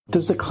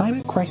Does the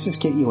climate crisis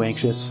get you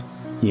anxious?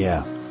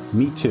 Yeah,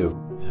 me too.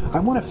 I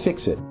want to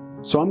fix it,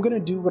 so I'm going to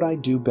do what I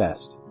do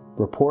best.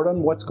 Report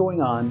on what's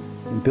going on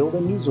and build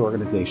a news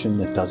organization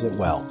that does it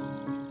well.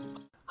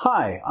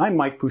 Hi, I'm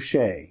Mike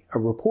Fourcher, a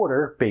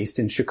reporter based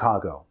in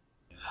Chicago.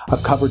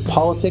 I've covered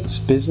politics,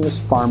 business,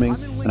 farming,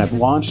 and I've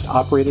launched,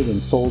 operated,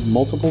 and sold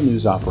multiple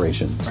news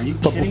operations.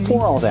 But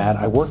before all that,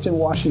 I worked in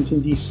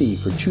Washington, D.C.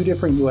 for 2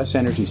 different U.S.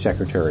 energy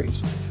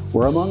secretaries,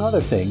 where, among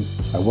other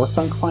things, I worked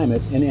on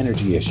climate and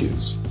energy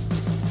issues.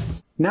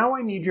 Now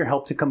I need your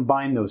help to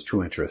combine those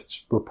 2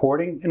 interests,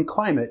 reporting and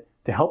climate,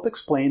 to help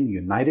explain the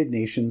United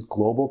Nations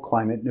global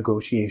climate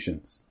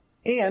negotiations.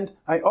 And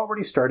I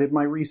already started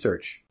my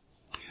research.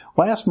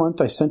 Last month,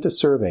 I sent a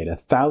survey to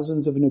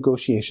thousands of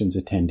negotiations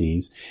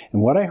attendees,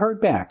 and what I heard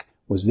back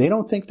was they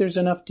don't think there's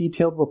enough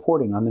detailed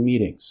reporting on the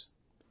meetings.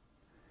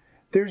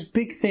 There's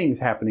big things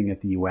happening at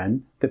the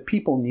UN that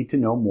people need to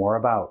know more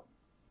about.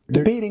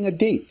 Debating a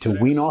date to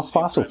wean off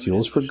fossil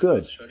fuels for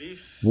good.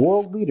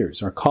 World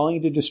leaders are calling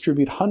to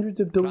distribute hundreds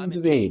of billions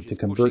of aid to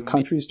convert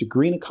countries to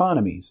green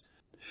economies.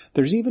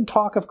 There's even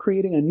talk of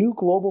creating a new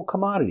global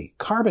commodity,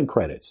 carbon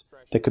credits,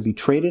 that could be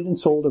traded and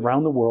sold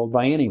around the world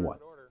by anyone,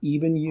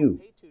 even you.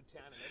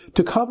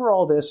 To cover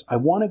all this, I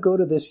want to go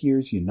to this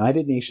year's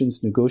United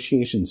Nations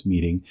negotiations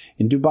meeting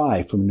in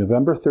Dubai from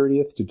November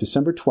 30th to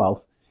December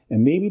 12th,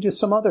 and maybe to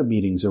some other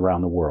meetings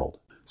around the world.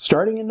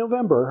 Starting in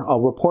November,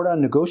 I'll report on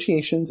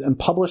negotiations and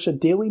publish a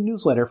daily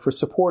newsletter for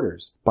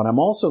supporters, but I'm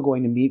also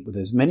going to meet with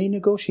as many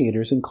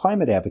negotiators and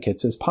climate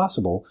advocates as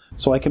possible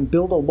so I can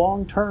build a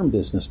long-term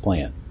business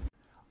plan.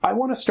 I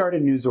want to start a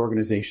news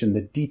organization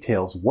that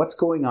details what's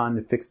going on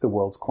to fix the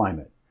world's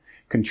climate.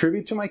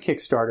 Contribute to my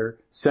Kickstarter,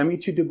 send me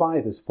to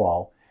Dubai this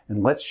fall,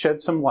 and let's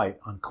shed some light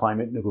on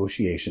climate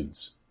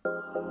negotiations.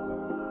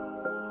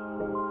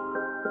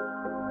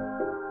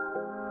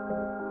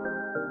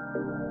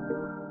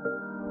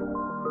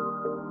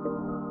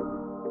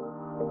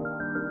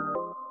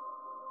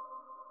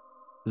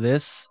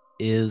 This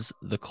is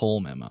the Cole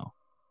Memo.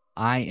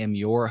 I am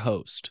your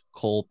host,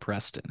 Cole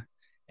Preston.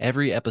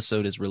 Every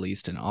episode is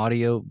released in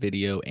audio,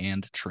 video,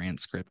 and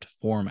transcript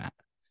format.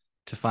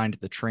 To find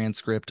the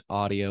transcript,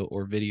 audio,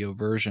 or video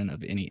version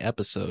of any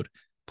episode,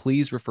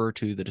 please refer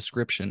to the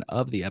description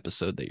of the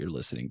episode that you're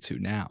listening to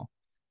now.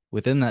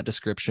 Within that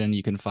description,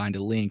 you can find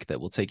a link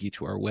that will take you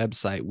to our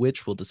website,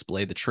 which will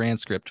display the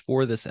transcript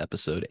for this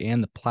episode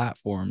and the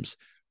platforms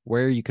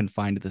where you can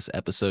find this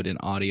episode in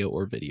audio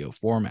or video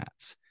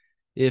formats.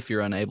 If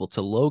you're unable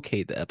to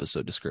locate the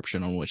episode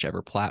description on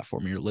whichever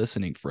platform you're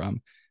listening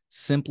from,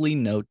 simply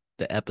note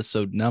the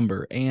episode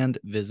number and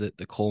visit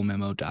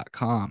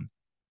thecolememo.com.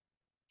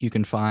 You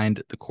can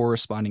find the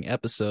corresponding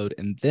episode,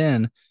 and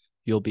then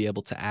you'll be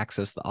able to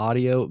access the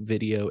audio,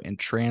 video, and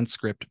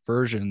transcript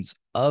versions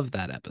of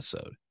that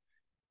episode.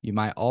 You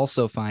might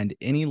also find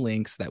any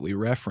links that we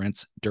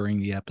reference during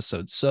the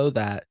episode so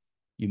that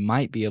you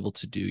might be able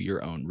to do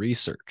your own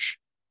research.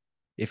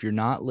 If you're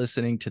not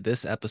listening to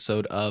this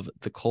episode of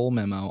The Cole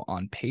Memo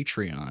on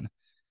Patreon,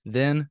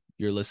 then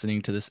you're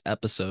listening to this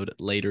episode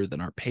later than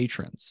our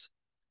patrons.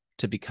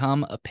 To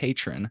become a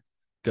patron,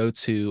 go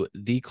to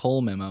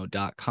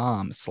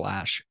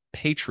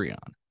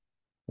thecolememo.com/Patreon.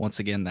 Once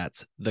again,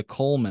 that's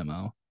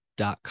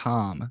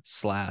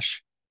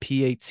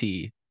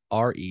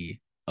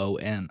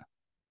thecolememo.com/PATREON.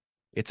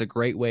 It's a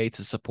great way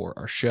to support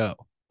our show.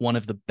 One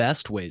of the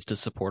best ways to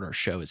support our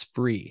show is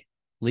free.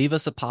 Leave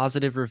us a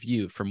positive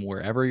review from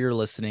wherever you're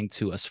listening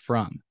to us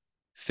from.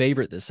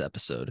 Favorite this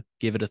episode,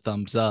 give it a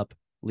thumbs up,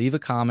 leave a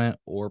comment,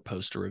 or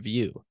post a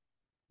review.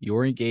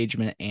 Your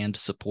engagement and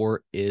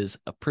support is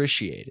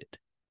appreciated.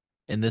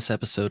 In this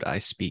episode, I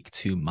speak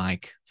to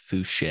Mike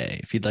Fourcher.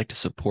 If you'd like to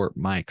support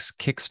Mike's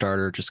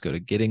Kickstarter, just go to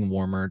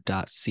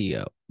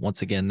gettingwarmer.co.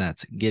 Once again,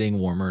 that's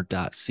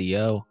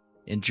gettingwarmer.co.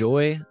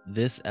 Enjoy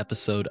this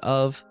episode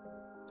of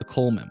The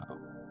Cole Memo.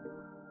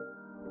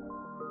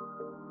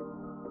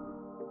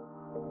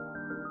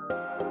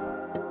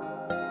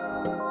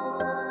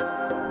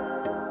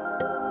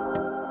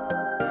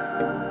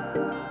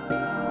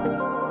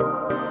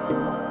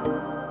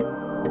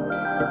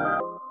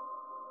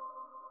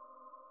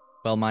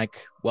 Well,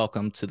 Mike,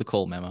 welcome to The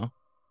Cole Memo.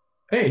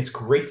 Hey, it's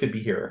great to be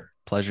here.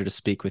 Pleasure to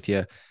speak with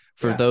you.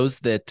 For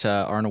those that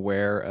aren't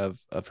aware of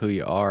who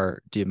you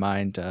are, do you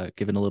mind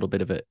giving a little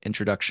bit of an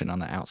introduction on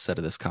the outset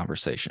of this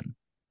conversation?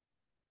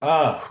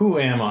 Who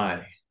am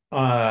I?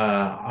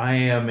 I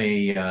am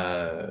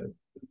a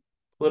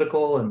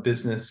political and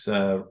business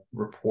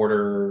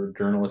reporter,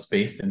 journalist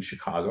based in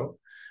Chicago.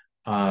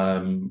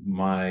 I've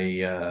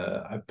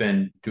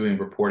been doing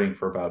reporting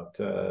for about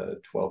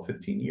 12,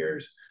 15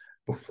 years.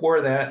 Before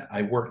that,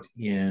 I worked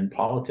in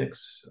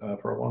politics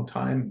for a long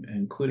time,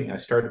 including I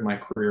started my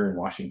career in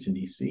Washington,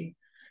 D.C.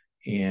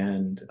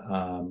 And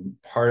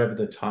part of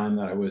the time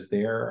that I was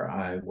there,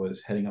 I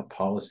was heading up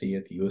policy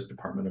at the U.S.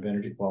 Department of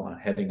Energy. Well,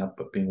 not heading up,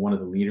 but being one of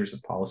the leaders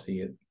of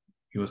policy at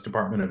U.S.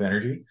 Department of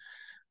Energy,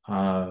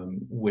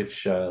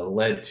 which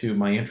led to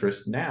my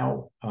interest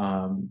now.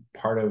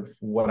 Part of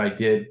what I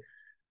did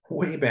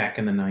way back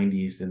in the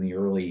 90s and the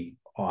early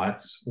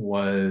aughts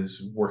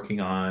was working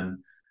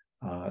on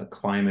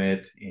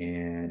climate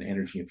and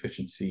energy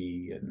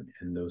efficiency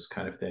and those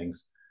kind of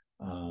things,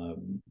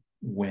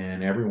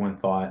 when everyone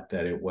thought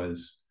that it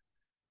was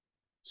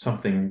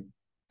something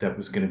that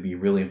was going to be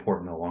really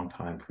important a long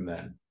time from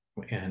then.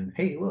 And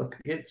hey, look,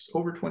 it's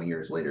over 20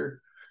 years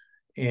later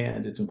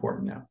and it's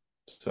important now.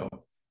 So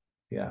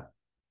yeah,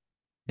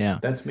 Yeah.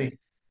 that's me.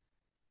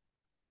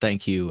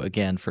 Thank you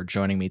again for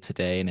joining me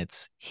today. And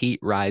it's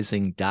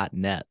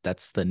heatrising.net.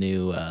 That's the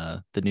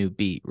new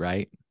beat,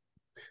 right?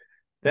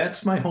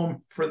 That's my home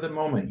for the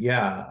moment.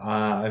 Yeah.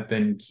 I've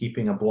been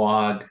keeping a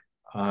blog,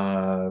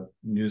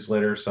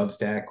 newsletter,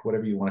 Substack,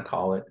 whatever you want to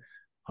call it,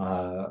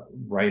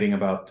 writing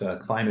about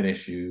climate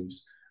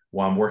issues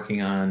while I'm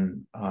working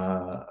on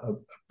a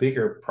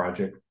bigger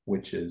project,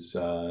 which is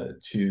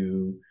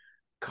to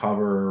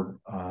cover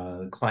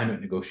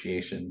climate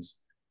negotiations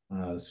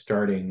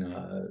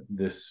starting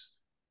this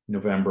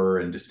November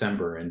and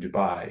December in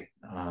Dubai.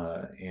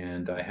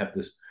 And I have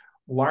this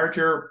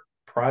larger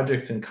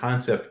project and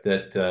concept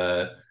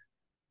that,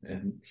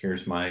 and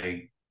here's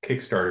my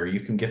Kickstarter. You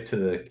can get to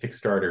the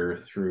Kickstarter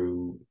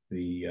through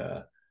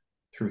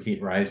through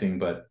Heat Rising,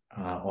 but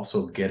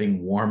also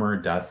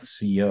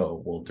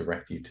gettingwarmer.co will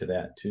direct you to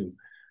that too.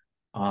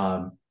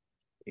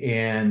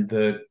 And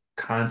the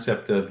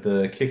concept of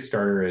the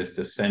Kickstarter is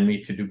to send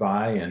me to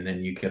Dubai, and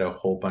then you get a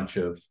whole bunch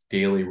of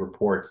daily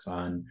reports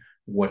on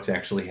what's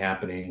actually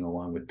happening,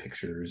 along with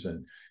pictures.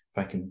 And if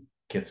I can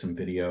get some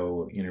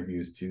video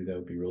interviews too, that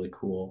would be really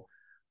cool.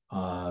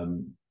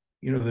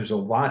 There's a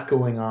lot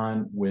going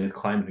on with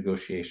climate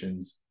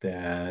negotiations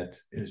that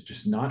is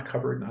just not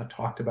covered, not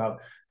talked about,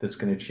 that's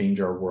going to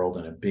change our world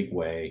in a big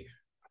way,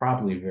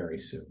 probably very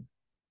soon.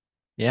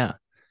 Yeah.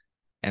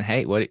 And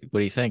hey, what do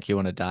you think? You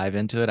want to dive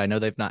into it? I know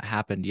they've not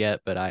happened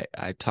yet, but I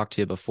talked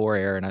to you before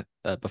air and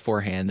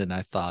beforehand, and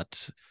I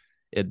thought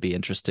it'd be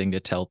interesting to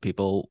tell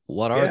people,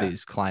 what are Yeah.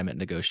 these climate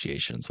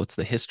negotiations? What's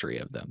the history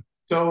of them?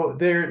 So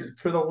there,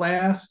 for the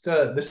last,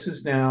 this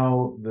is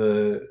now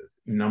the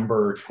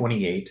number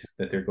 28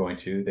 that they're going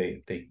to.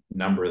 They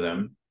number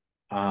them,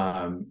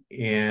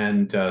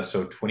 and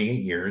so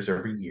 28 years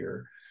every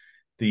year.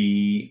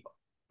 The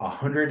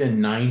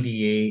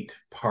 198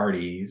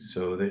 parties,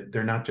 so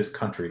they're not just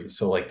countries.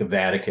 So like the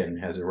Vatican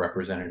has a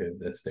representative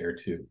that's there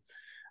too.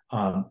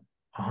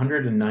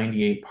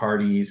 198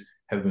 parties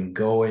have been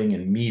going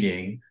and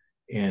meeting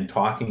and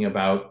talking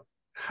about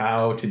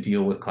how to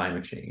deal with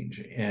climate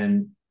change.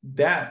 And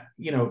that,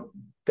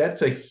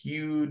 that's a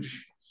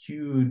huge,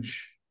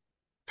 huge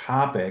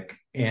topic.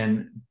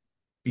 And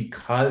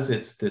because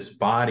it's this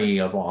body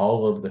of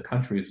all of the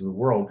countries of the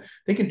world,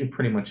 they can do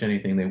pretty much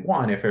anything they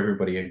want if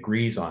everybody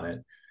agrees on it.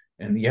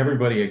 And the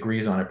everybody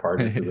agrees on it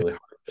part is the really hard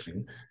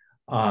thing.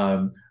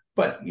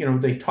 But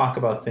they talk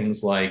about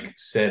things like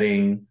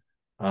setting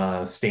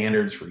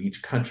standards for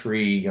each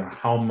country.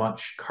 How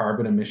much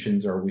carbon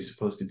emissions are we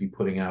supposed to be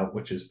putting out,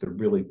 which is the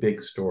really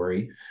big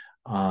story.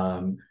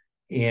 And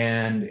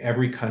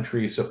every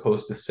country is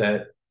supposed to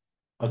set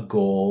a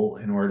goal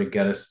in order to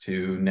get us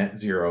to net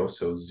zero,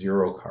 so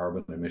zero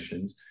carbon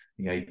emissions.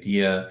 The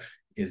idea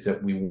is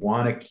that we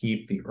want to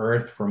keep the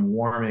Earth from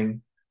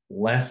warming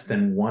less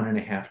than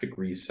 1.5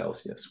 degrees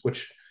Celsius,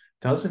 which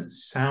doesn't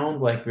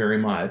sound like very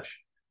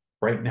much.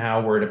 Right now,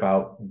 we're at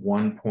about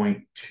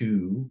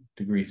 1.2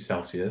 degrees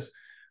Celsius,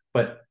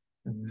 but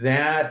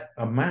that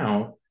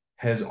amount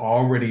has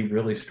already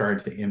really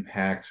started to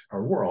impact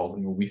our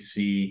world. We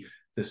see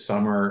this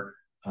summer,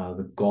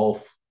 the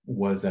Gulf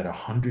was at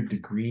 100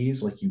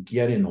 degrees. Like, you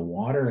get in the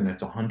water and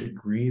it's 100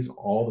 degrees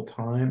all the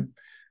time.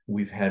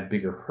 We've had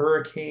bigger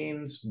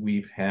hurricanes.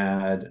 We've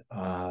had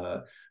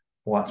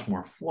lots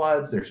more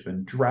floods. There's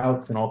been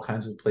droughts in all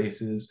kinds of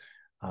places.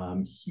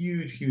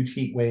 Huge, huge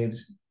heat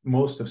waves.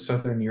 Most of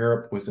Southern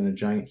Europe was in a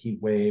giant heat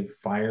wave.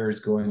 Fires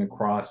going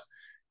across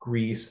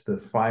Greece. The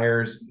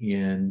fires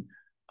in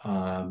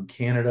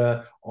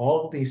Canada.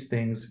 All of these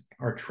things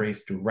are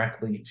traced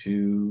directly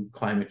to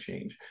climate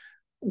change.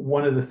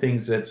 One of the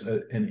things that's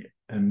an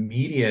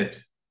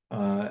immediate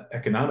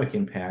economic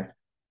impact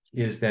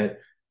is that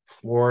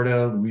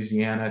Florida,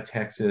 Louisiana,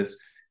 Texas,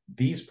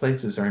 these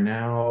places are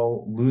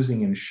now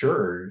losing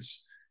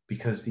insurers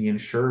because the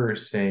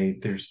insurers say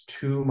there's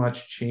too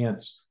much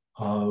chance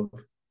of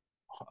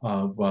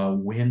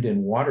wind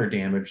and water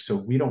damage, so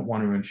we don't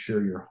want to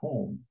insure your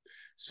home.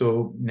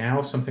 So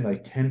now something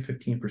like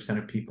 10-15%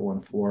 of people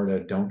in Florida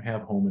don't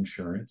have home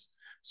insurance.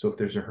 So if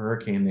there's a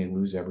hurricane, they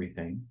lose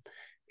everything.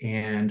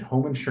 And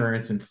home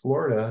insurance in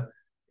Florida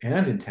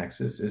and in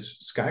Texas is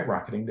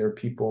skyrocketing. There are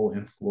people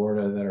in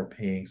Florida that are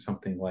paying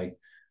something like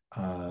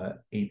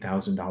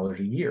 $8,000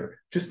 a year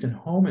just in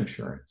home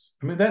insurance.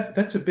 I mean,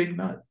 that's a big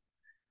nut.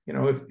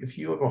 If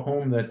you have a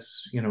home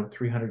that's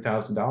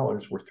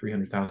 $300,000, worth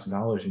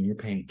 $300,000, and you're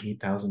paying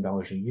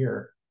 $8,000 a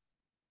year,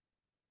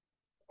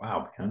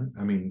 wow, man.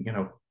 I mean,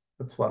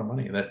 that's a lot of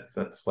money.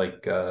 That's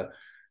like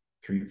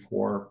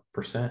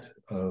 3-4%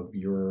 of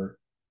your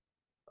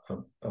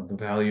of the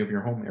value of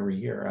your home every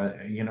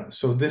year.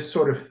 So this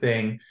sort of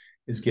thing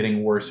is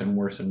getting worse and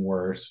worse and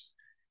worse.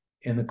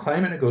 And the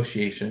climate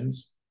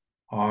negotiations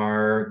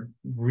are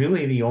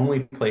really the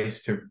only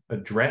place to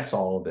address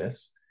all of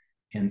this.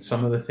 And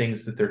some of the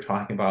things that they're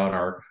talking about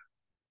are,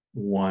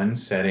 one,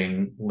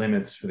 setting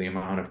limits for the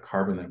amount of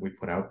carbon that we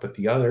put out, but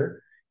the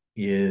other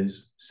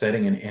is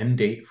setting an end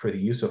date for the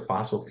use of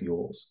fossil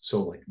fuels.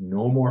 So like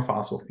no more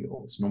fossil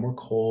fuels, no more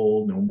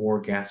coal, no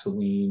more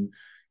gasoline,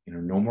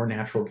 no more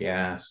natural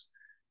gas.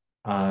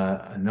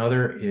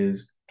 Another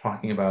is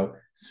talking about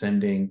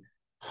sending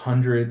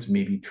hundreds,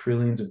 maybe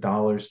trillions of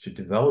dollars to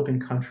developing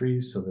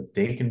countries so that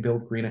they can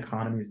build green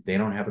economies. They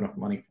don't have enough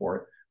money for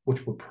it,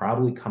 which would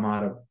probably come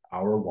out of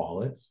our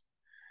wallets.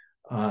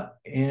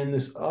 And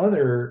this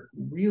other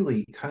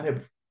really kind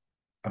of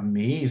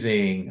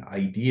amazing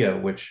idea,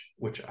 which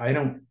I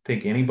don't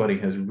think anybody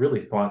has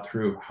really thought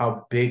through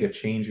how big a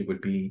change it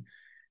would be,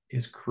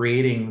 is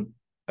creating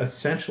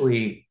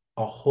essentially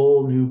a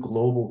whole new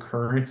global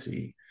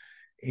currency.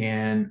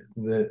 And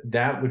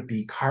that would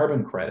be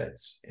carbon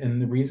credits.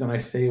 And the reason I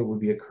say it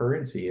would be a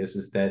currency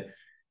is that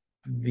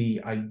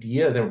the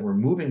idea that we're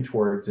moving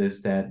towards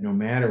is that no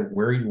matter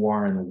where you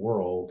are in the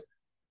world,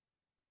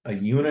 a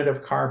unit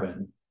of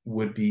carbon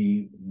would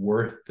be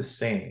worth the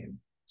same.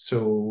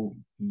 So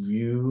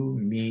you,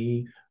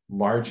 me,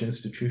 large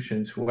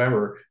institutions,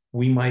 whoever,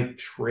 we might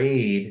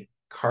trade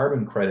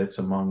carbon credits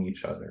among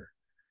each other,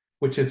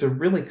 which is a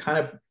really kind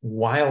of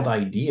wild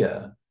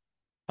idea.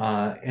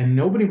 And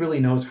nobody really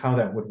knows how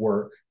that would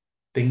work.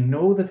 They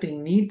know that they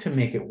need to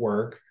make it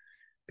work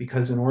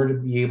because in order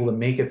to be able to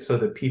make it so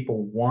that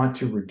people want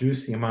to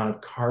reduce the amount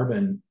of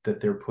carbon that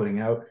they're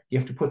putting out, you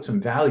have to put some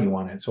value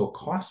on it. So it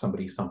costs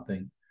somebody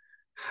something.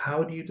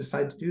 How do you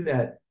decide to do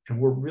that? And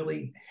we're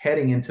really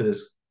heading into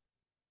this.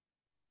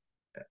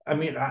 I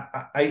mean,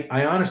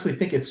 I honestly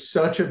think it's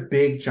such a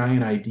big,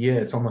 giant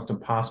idea. It's almost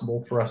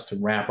impossible for us to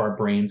wrap our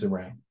brains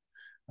around.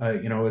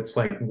 It's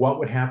like, what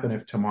would happen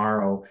if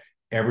tomorrow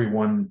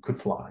everyone could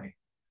fly?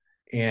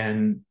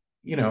 And,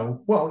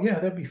 well, yeah,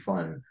 that'd be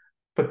fun.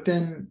 But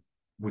then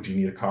would you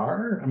need a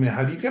car? I mean,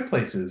 how do you get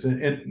places?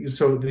 And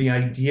so the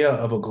idea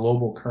of a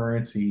global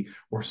currency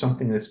or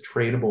something that's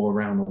tradable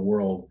around the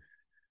world,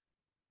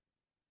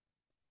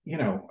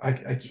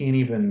 I can't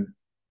even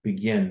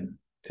begin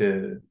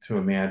to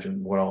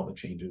imagine what all the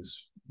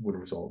changes would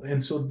result.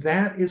 And so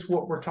that is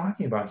what we're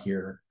talking about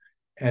here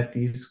at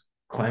these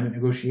climate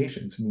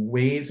negotiations,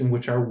 ways in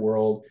which our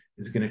world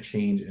is going to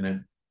change in a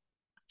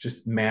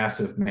just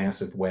massive,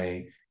 massive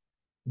way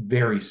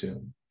very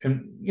soon.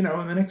 And, in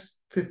the next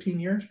 15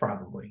 years,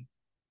 probably.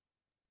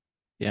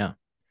 Yeah.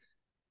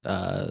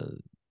 The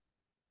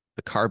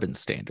carbon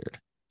standard.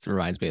 It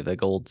reminds me of the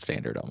gold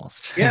standard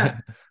almost. Yeah.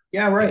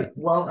 Yeah, right. Yeah.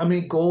 Well, I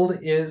mean, gold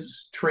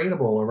is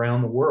tradable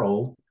around the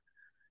world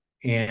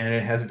and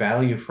it has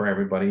value for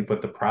everybody.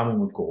 But the problem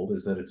with gold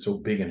is that it's so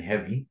big and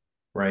heavy,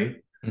 right?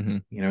 Mm-hmm.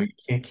 You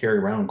can't carry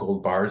around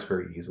gold bars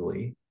very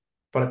easily.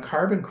 But a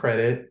carbon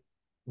credit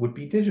would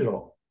be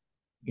digital.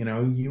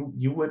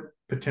 You would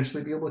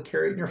potentially be able to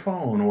carry it in your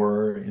phone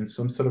or in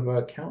some sort of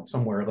account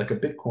somewhere, like a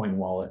Bitcoin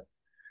wallet.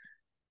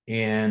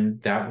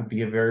 And that would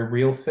be a very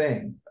real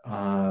thing.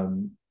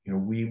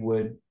 We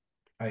would,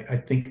 I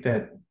think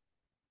that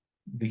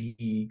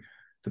the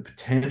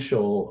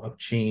potential of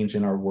change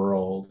in our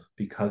world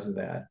because of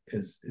that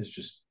is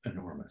just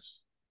enormous.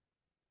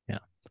 Yeah.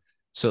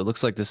 So it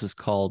looks like this is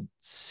called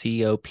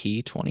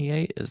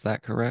COP28. Is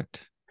that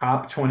correct?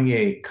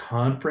 COP28,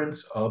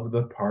 Conference of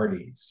the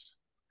Parties.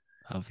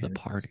 Of the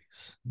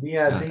parties.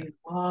 Yeah, Got they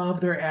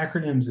love their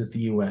acronyms at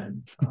the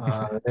UN.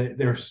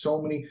 There are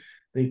so many.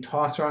 They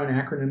toss around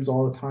acronyms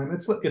all the time.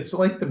 It's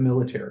like the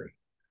military,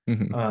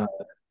 Mhm.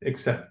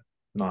 except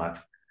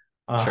not.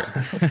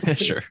 Sure.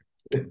 Sure.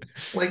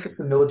 It's like if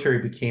the military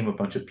became a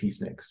bunch of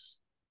peaceniks.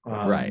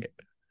 Right.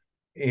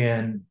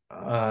 And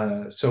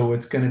so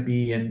it's going to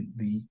be in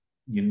the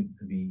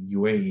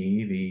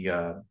UAE,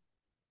 the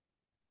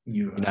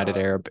United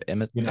Arab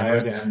United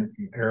Emirates.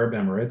 Arab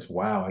Emirates.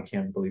 Wow, I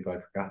can't believe I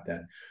forgot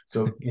that.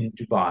 So in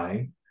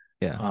Dubai,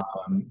 Yeah.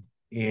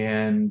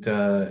 and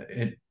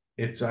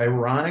it's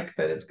ironic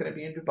that it's going to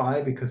be in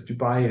Dubai because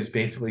Dubai is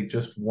basically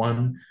just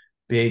one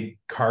big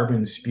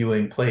carbon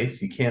spewing place.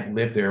 You can't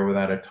live there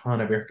without a ton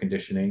of air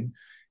conditioning,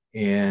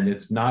 and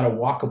it's not a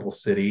walkable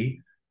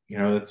city.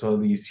 It's all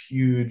these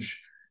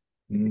huge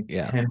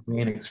Yeah. 10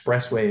 lane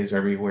expressways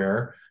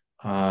everywhere.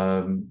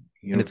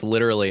 And it's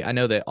literally, I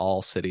know that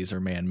all cities are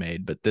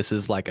man-made, but this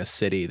is like a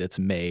city that's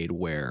made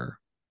where,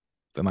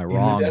 am I in the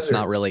wrong? It's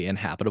not desert. really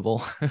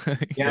inhabitable.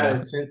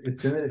 Yeah,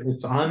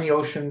 it's on the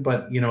ocean,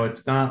 but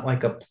it's not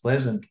like a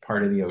pleasant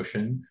part of the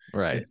ocean.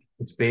 Right.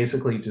 It's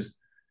basically just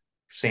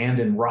sand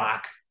and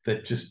rock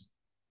that just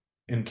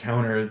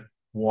encounter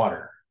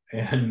water.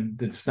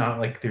 And it's not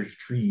like there's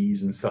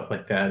trees and stuff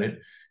like that.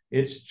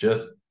 It's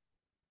just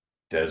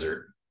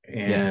desert.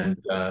 Yeah.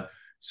 And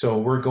so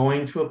we're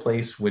going to a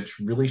place which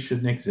really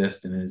shouldn't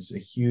exist and is a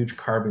huge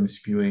carbon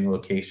spewing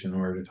location in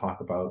order to talk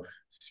about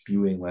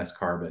spewing less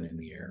carbon in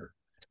the air.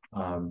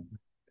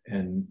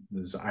 And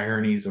there's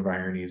ironies of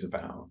ironies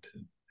abound.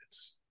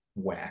 It's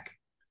whack.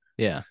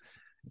 Yeah.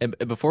 And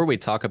before we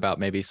talk about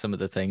maybe some of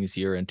the things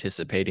you're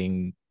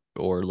anticipating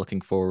or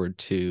looking forward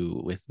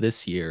to with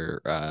this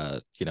year,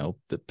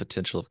 the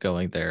potential of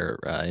going there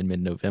in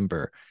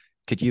mid-November,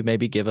 could you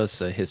maybe give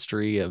us a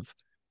history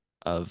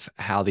of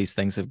how these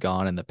things have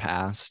gone in the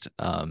past?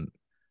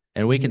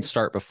 And we can Mhm.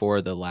 start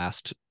before the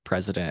last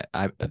president.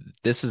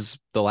 This is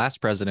the last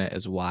president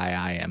is why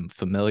I am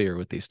familiar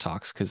with these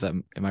talks, because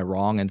am I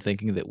wrong in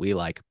thinking that we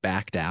like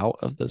backed out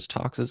of those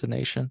talks as a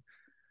nation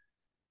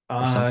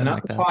or something Not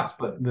like the that? talks,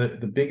 but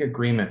the big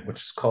agreement,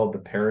 which is called the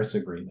Paris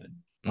Agreement.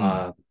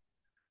 Mm,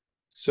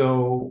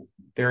 So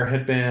there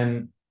had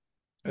been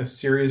a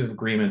series of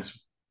agreements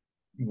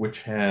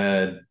which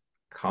had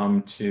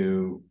come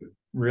to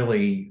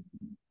really,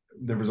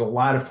 there was a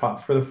lot of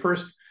talk for the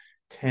first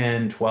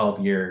 10, 12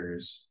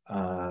 years.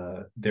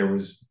 There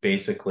was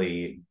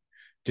basically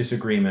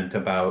disagreement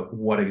about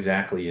what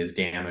exactly is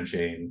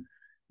damaging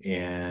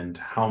and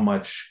how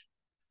much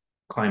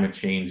climate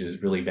change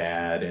is really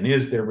bad. And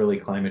is there really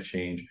climate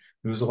change?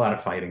 There was a lot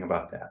of fighting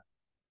about that.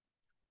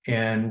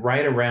 And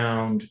right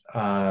around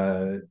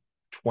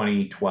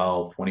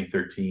 2012,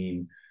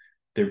 2013,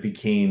 there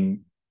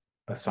became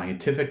a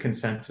scientific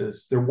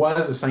consensus. There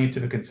was a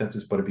scientific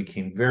consensus, but it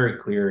became very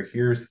clear.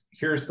 Here's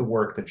the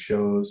work that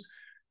shows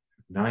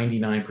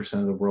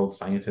 99% of the world's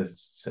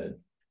scientists said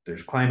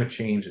there's climate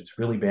change, it's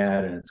really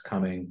bad, and it's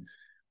coming.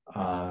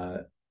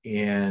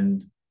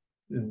 And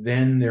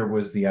then there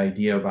was the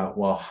idea about,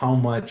 well,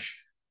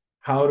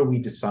 how do we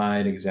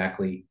decide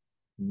exactly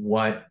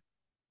what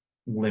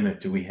limit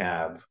do we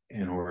have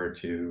in order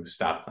to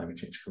stop climate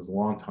change? Because a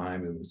long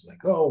time it was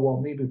like, oh,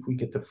 well, maybe if we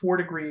get to 4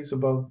 degrees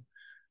above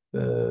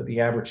the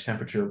average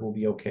temperature, we'll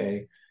be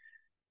okay.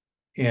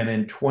 And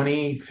in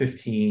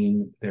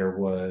 2015, there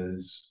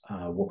was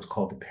what was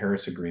called the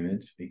Paris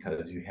Agreement,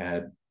 because you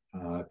had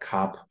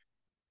COP,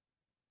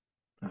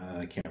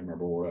 I can't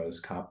remember what it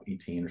was, COP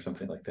 18 or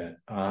something like that,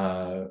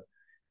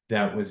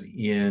 that was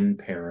in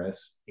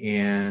Paris.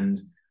 And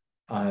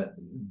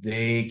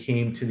they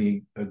came to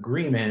the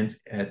agreement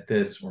at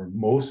this, or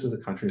most of the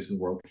countries of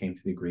the world came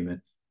to the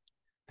agreement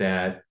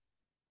that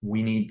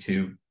we need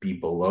to be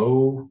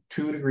below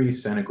 2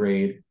 degrees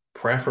centigrade,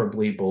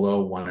 preferably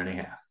below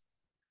 1.5.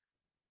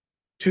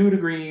 2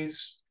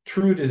 degrees,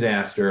 true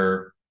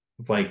disaster.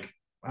 Like,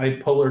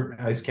 polar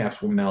ice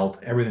caps will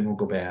melt, everything will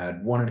go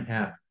bad.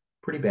 1.5,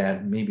 pretty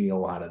bad, maybe a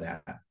lot of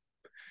that.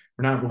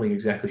 We're not really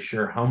exactly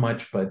sure how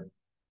much, but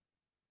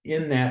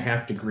in that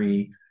half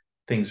degree,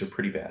 things are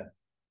pretty bad.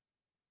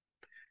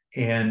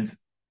 And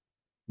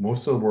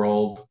most of the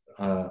world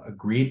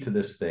agreed to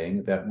this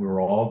thing that we were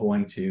all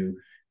going to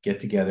get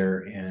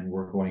together and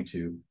we're going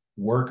to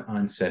work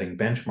on setting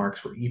benchmarks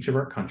for each of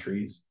our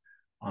countries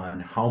on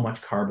how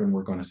much carbon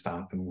we're going to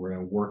stop, and we're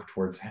going to work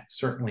towards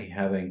certainly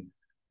having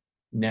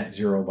net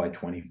zero by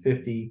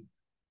 2050,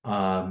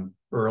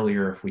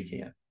 earlier if we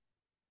can.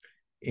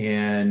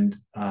 And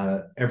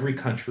every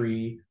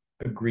country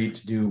agreed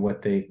to do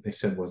what they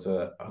said was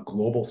a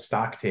global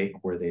stock take,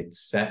 where they'd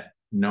set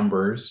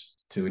numbers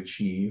to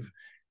achieve,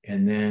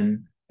 and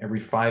then every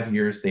 5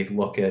 years they'd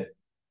look at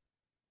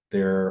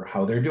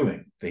how they're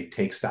doing. They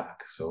take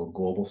stock, so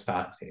global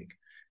stock take.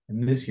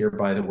 And this year,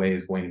 by the way,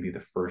 is going to be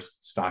the first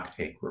stock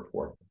take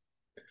report.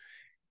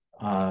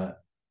 And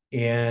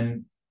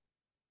the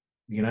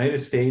United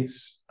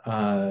States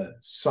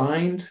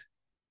signed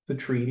the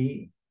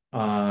treaty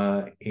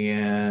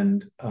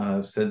and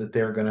said that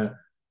they're going to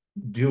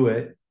do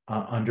it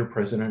under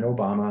President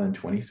Obama in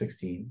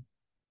 2016.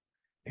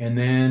 And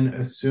then,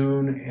 as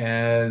soon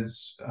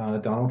as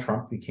Donald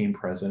Trump became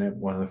president,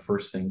 one of the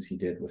first things he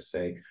did was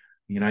say,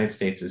 the United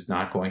States is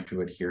not going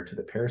to adhere to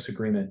the Paris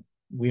Agreement.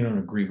 We don't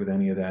agree with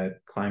any of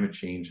that. Climate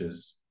change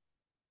is,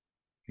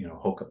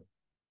 hokum.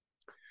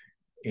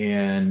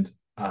 And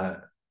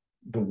the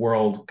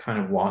world kind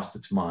of lost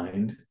its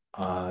mind,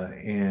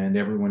 and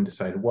everyone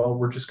decided, well,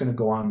 we're just going to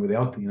go on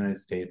without the United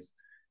States,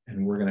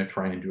 and we're going to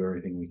try and do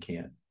everything we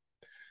can.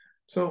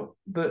 So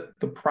the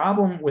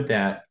problem with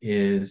that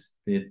is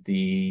that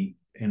the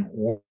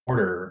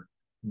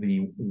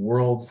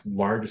world's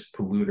largest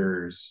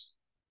polluters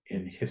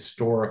in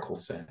historical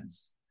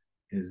sense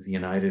is the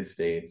United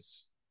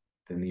States,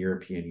 then the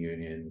European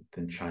Union,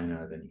 then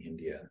China, then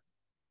India.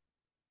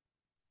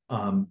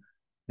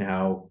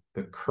 Now,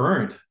 the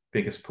current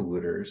biggest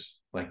polluters,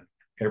 like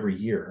every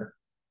year,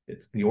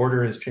 the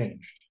order has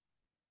changed.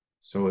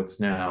 So it's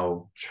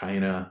now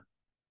China,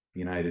 the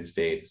United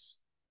States,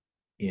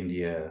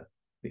 India,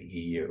 the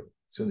EU.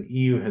 So the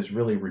EU has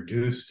really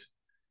reduced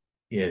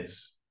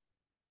its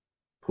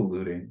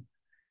polluting.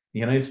 The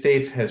United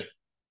States has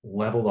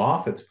leveled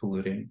off its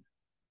polluting,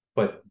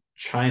 but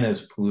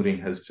China's polluting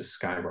has just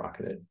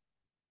skyrocketed.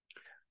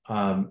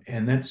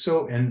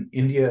 And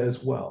India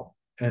as well.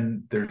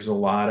 And there's a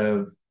lot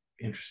of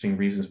interesting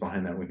reasons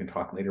behind that we can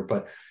talk later.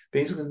 But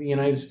basically, the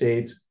United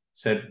States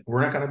said,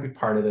 we're not going to be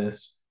part of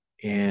this,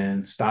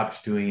 and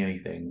stopped doing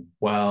anything.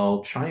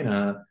 While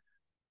China,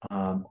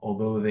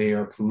 although they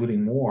are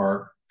polluting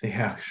more, they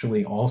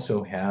actually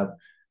also have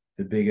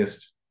the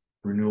biggest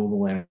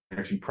renewable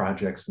energy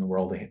projects in the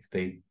world.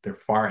 They're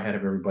far ahead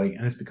of everybody,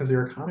 and it's because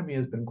their economy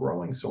has been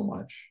growing so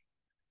much,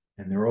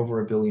 and they're over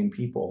 1 billion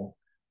people.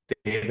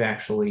 They've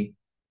actually,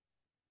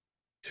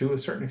 to a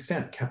certain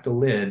extent, kept a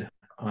lid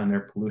on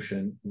their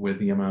pollution with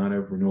the amount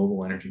of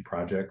renewable energy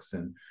projects,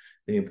 and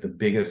they have the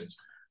biggest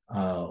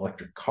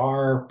electric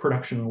car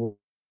production in the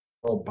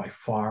world by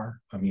far.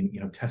 I mean,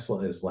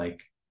 Tesla is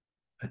like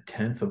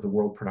 1/10 of the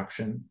world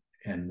production,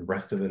 and the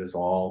rest of it is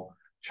all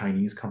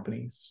Chinese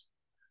companies.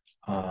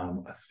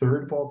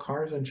 1/3 of all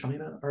cars in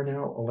China are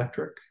now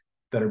electric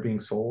that are being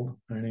sold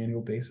on an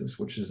annual basis,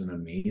 which is an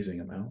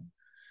amazing amount.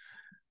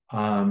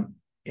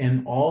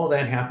 And all of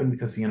that happened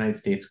because the United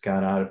States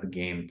got out of the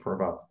game for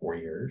about 4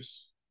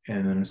 years.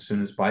 And then as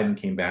soon as Biden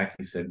came back,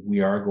 he said,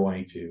 we are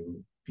going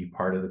to be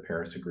part of the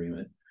Paris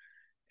Agreement.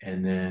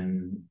 And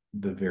then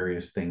the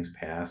various things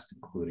passed,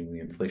 including the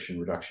Inflation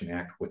Reduction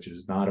Act, which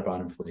is not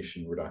about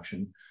inflation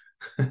reduction,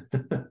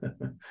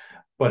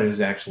 but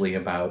is actually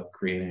about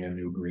creating a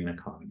new green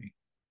economy.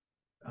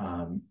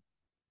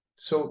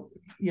 So,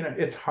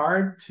 it's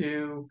hard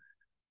to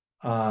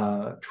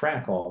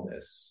track all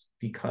this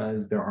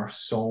because there are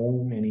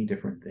so many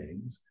different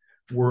things.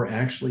 We're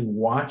actually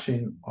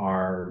watching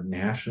our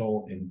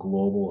national and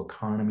global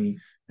economy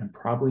and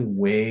probably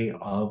way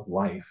of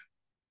life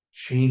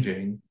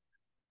changing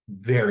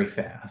very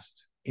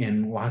fast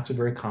in lots of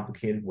very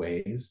complicated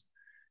ways.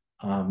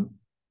 And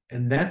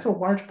that's a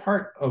large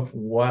part of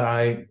what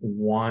I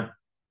want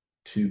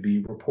to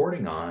be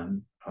reporting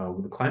on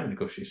with the climate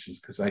negotiations,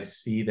 because I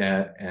see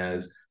that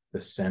as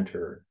the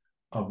center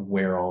of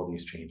where all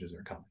these changes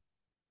are coming.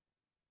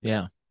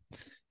 Yeah.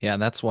 Yeah,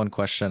 and that's one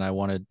question I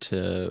wanted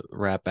to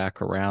wrap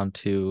back around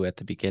to at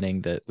the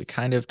beginning that we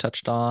kind of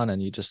touched on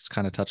and you just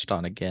kind of touched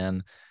on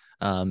again.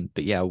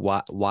 But yeah,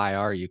 why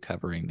are you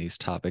covering these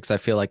topics? I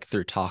feel like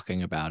through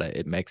talking about it,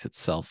 it makes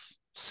itself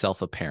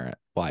self-apparent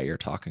why you're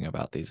talking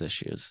about these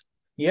issues.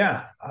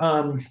 Yeah.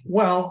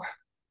 Well,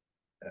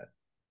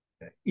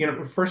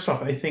 first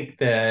off, I think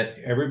that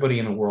everybody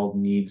in the world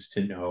needs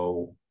to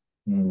know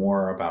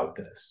more about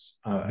this.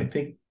 I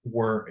think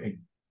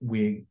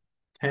we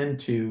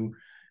tend to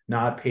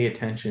not pay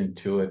attention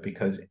to it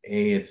because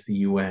it's the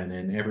UN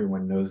and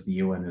everyone knows the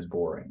UN is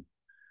boring,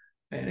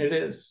 and it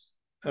is.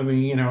 I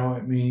mean,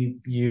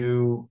 if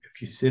you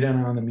sit in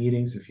on the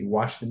meetings, if you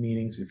watch the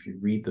meetings, if you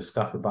read the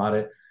stuff about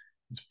it,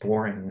 it's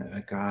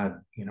boring.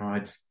 God,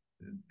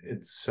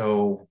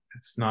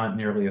 it's not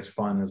nearly as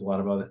fun as a lot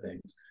of other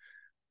things.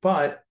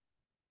 But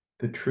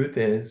the truth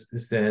is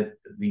that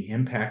the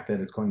impact that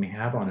it's going to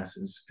have on us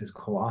is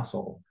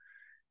colossal.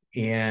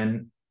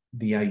 And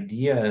the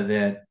idea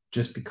that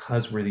just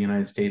because we're the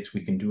United States,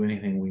 we can do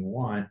anything we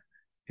want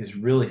is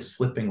really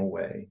slipping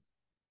away.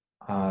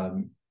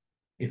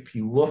 If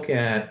you look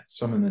at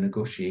some of the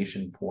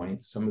negotiation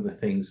points, some of the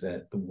things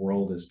that the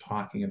world is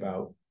talking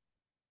about,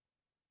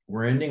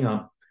 we're ending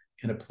up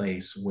in a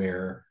place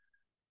where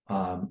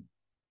not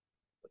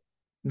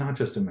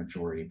just a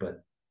majority,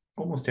 but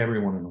almost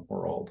everyone in the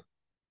world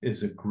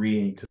is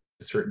agreeing to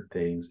certain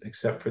things,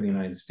 except for the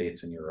United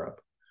States and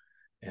Europe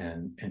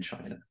and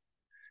China.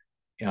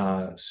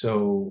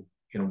 So,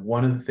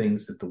 one of the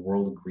things that the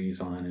world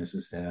agrees on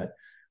is that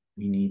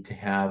we need to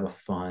have a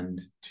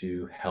fund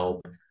to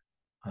help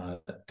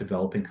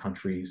developing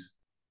countries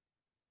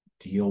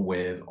deal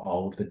with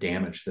all of the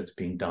damage that's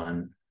being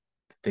done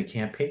that they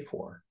can't pay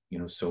for.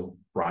 So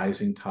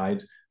rising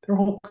tides, there are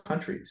whole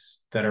countries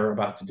that are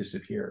about to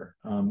disappear.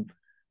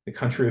 The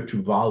country of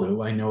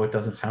Tuvalu, I know it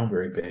doesn't sound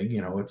very big,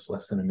 it's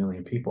less than 1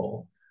 million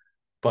people,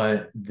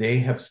 but they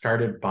have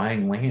started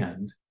buying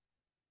land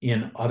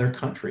in other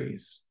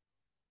countries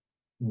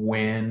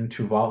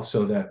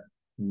so that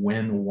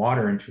when the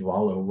water in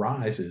Tuvalu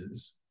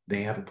rises,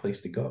 they have a place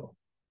to go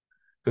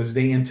because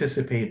they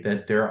anticipate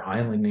that their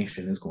island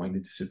nation is going to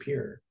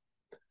disappear.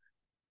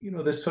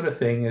 This sort of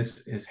thing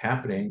is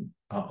happening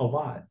a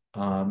lot.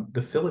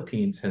 The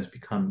Philippines has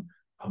become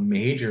a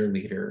major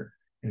leader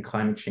in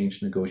climate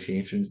change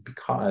negotiations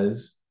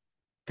because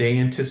they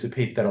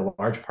anticipate that a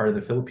large part of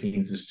the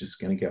Philippines is just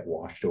going to get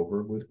washed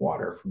over with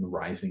water from the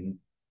rising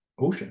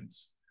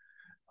oceans.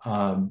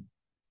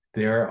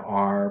 There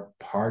are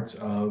parts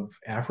of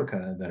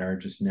Africa that are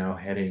just now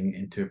heading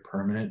into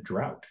permanent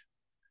drought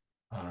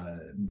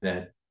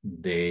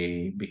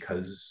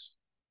because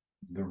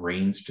the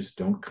rains just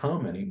don't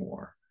come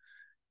anymore.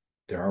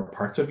 There are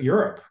parts of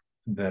Europe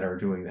that are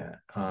doing that.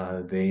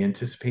 They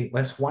anticipate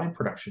less wine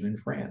production in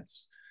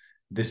France.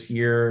 This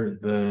year,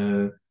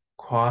 the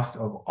cost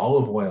of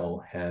olive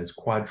oil has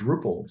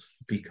quadrupled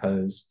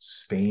because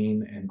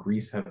Spain and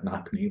Greece have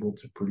not been able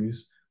to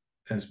produce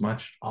as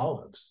much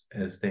olives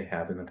as they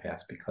have in the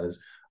past because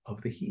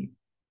of the heat.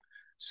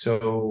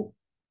 So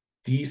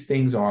these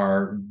things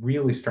are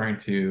really starting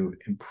to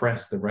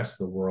impress the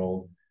rest of the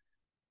world,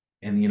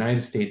 and the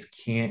United States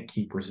can't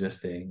keep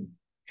resisting.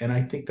 And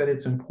I think that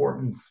it's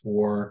important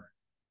for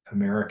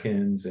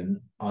Americans and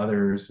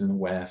others in the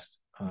West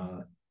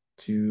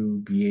to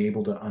be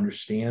able to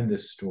understand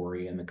this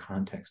story and the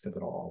context of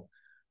it all.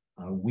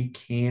 We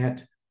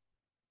can't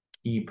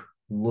keep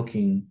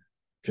looking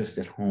just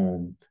at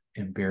home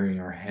and burying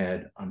our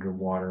head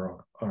underwater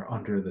or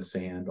under the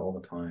sand all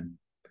the time,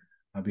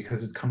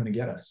 because it's coming to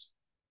get us.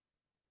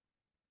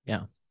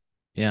 Yeah.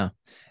 Yeah.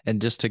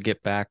 And just to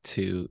get back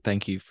to,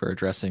 thank you for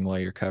addressing while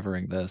you're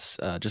covering this,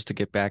 just to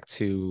get back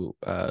to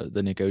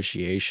the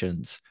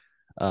negotiations,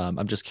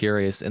 I'm just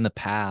curious, in the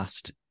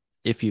past,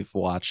 if you've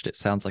watched, it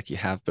sounds like you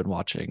have been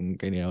watching,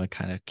 and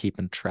kind of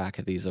keeping track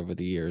of these over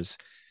the years.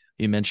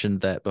 You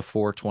mentioned that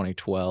before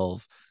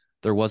 2012,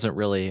 there wasn't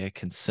really a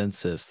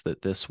consensus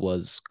that this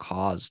was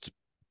caused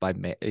by,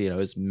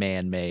 as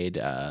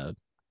man-made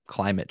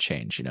climate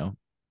change,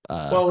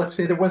 uh, Well, let's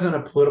say there wasn't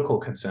a political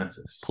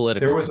consensus.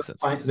 political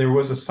consensus. There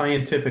was a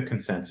scientific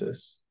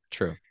consensus,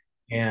 True.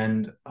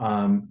 and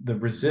the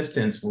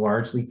resistance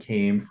largely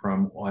came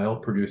from oil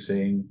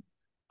producing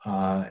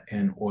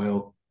and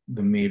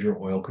the major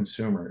oil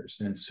consumers.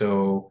 And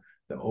so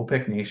the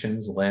OPEC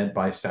nations, led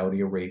by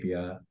Saudi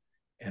Arabia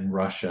and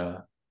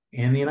Russia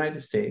and the United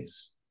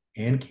States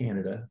and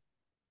Canada,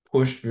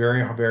 pushed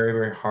very, very,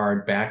 very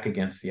hard back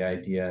against the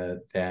idea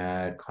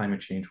that climate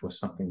change was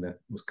something that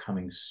was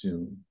coming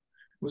soon.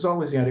 It was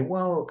always the idea,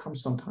 well, it'll come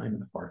sometime in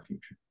the far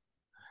future.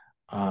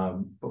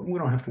 But we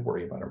don't have to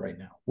worry about it right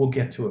now. We'll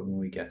get to it when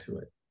we get to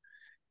it.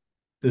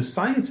 The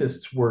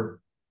scientists were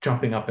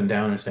jumping up and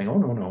down and saying, oh,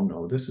 no, no,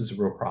 no, this is a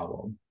real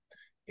problem.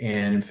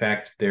 And in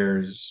fact,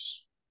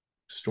 there's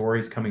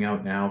stories coming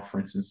out now. For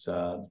instance,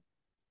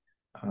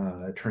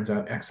 it turns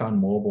out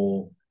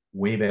ExxonMobil,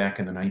 way back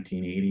in the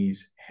 1980s,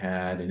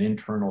 had an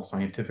internal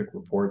scientific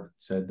report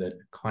that said that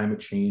climate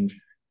change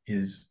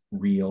is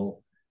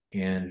real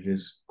and it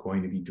is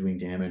going to be doing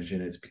damage,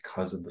 and it's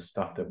because of the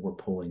stuff that we're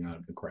pulling out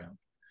of the ground.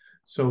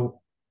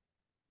 So,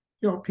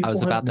 I was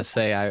people about to have.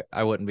 say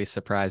I wouldn't be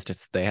surprised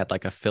if they had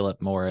like a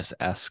Philip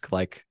Morris-esque,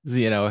 like,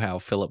 how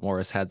Philip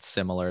Morris had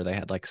similar, they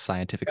had like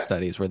scientific Yeah,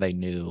 studies where they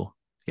knew,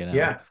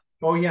 yeah.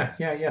 Oh, yeah,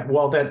 yeah, yeah.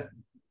 Well, that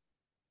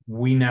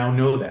we now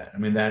know that. I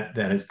mean, that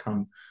that is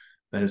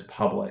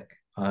public.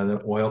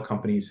 The oil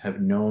companies have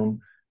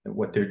known that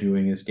what they're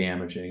doing is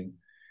damaging,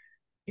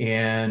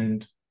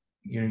 and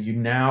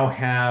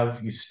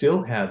you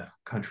still have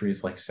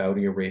countries like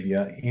Saudi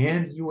Arabia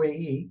and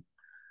UAE,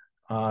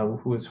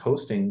 who is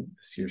hosting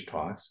this year's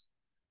talks,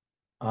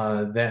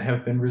 that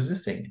have been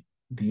resisting.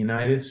 The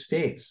United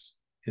States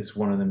is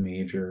one of the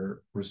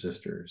major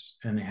resistors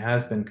and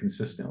has been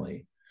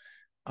consistently.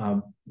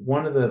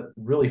 One of the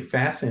really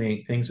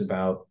fascinating things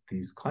about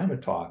these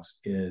climate talks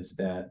is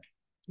that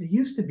it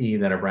used to be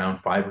that around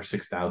 5,000 or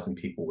 6,000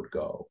 people would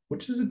go,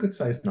 which is a good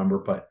sized number,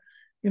 but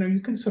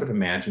you can sort of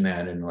imagine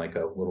that in like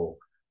a little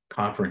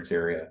conference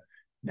area.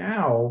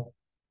 Now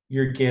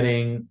you're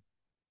getting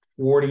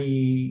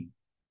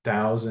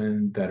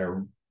 40,000 that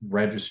are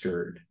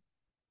registered,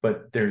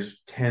 but there's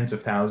tens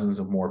of thousands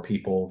of more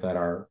people that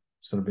are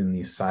sort of in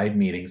these side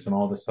meetings and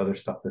all this other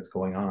stuff that's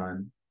going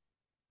on.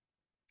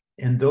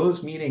 And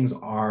those meetings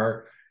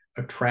are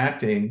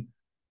attracting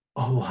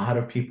a lot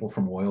of people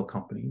from oil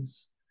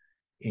companies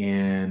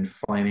and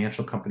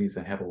financial companies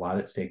that have a lot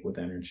at stake with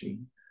energy.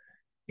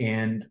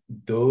 And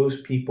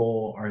those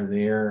people are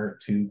there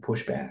to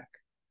push back.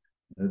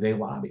 They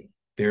lobby.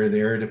 They're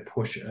there to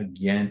push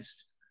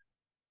against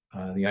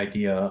the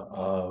idea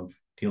of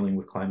dealing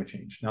with climate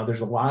change. Now,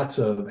 there's lots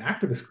of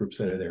activist groups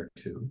that are there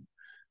too.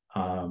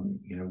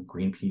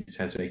 Greenpeace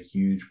has a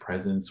huge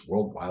presence.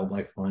 World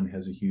Wildlife Fund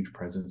has a huge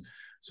presence.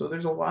 So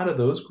there's a lot of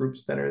those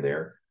groups that are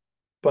there,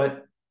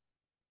 but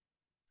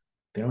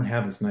they don't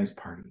have as nice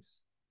parties,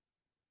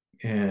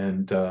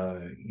 and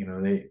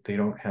they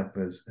don't have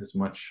as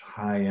much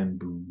high end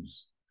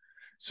booze.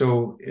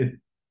 So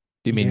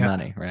You mean yeah,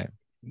 money, right?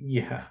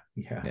 yeah,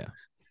 yeah. Yeah.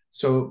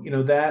 So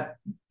that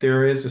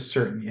there is a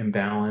certain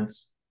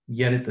imbalance.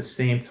 Yet at the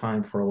same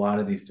time, for a lot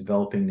of these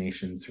developing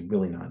nations who are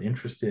really not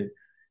interested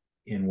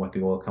in what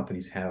the oil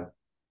companies have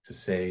to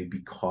say,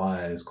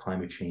 because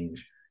climate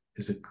change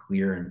is a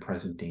clear and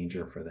present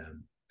danger for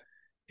them.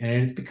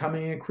 And it's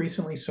becoming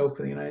increasingly so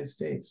for the United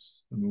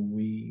States. I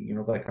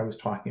mean, like I was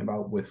talking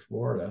about with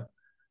Florida,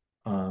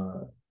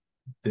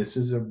 this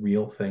is a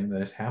real thing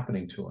that is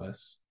happening to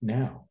us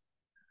now,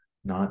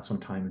 not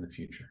sometime in the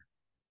future.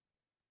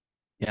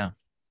 Yeah.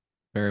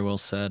 Very well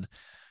said.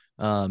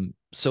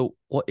 So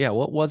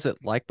what was it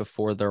like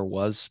before there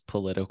was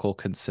political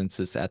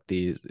consensus at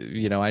these?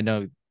 I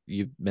know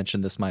you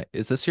mentioned this.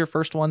 Is this your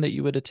first one that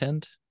you would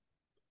attend?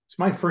 It's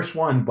my first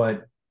one,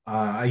 but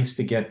I used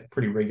to get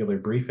pretty regular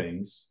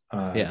briefings,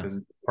 Yeah. because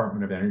the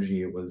Department of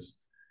Energy, it was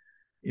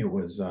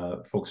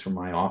folks from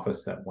my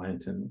office that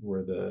went and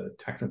were the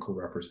technical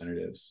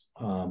representatives.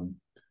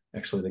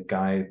 Actually,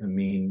 the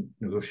main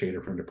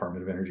negotiator from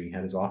Department of Energy,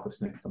 had his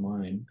office next to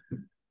mine,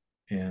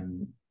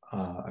 and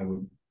I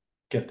would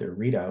get their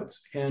readouts.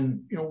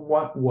 And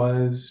what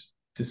was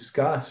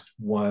discussed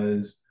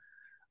was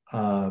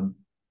um,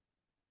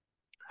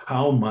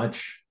 how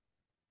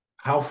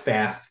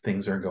fast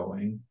things are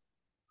going,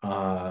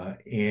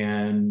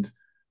 and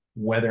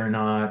whether or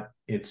not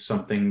it's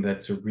something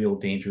that's a real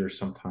danger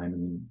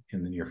sometime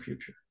in the near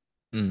future.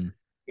 Mm.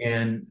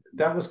 And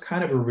that was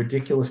kind of a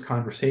ridiculous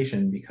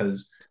conversation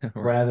because Right.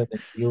 rather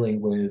than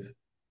dealing with,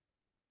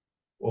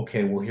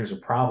 okay, well, here's a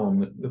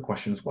problem, the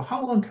question is, well,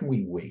 how long can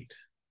we wait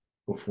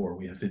before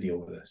we have to deal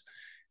with this?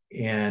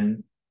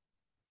 And,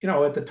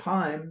 at the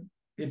time,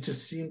 it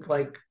just seemed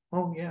like,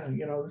 oh yeah,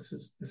 this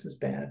is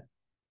bad.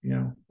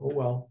 Oh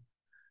well.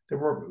 There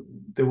were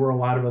there were a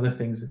lot of other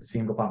things that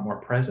seemed a lot more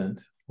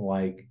present,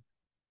 like,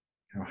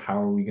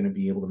 how are we going to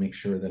be able to make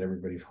sure that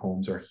everybody's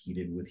homes are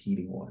heated with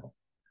heating oil?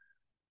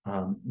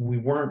 We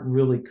weren't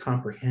really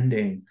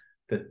comprehending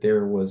that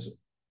there was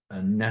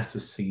a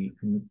necessary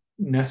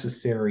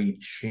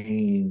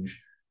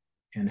change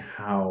in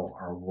how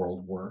our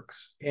world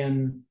works,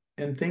 and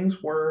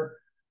things were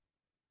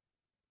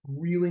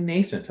really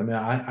nascent. I mean,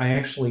 I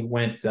actually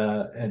went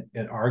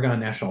at Argonne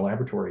National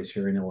Laboratories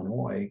here in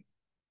Illinois.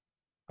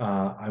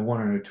 I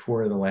went on a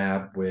tour of the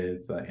lab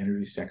with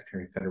Energy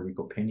Secretary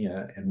Federico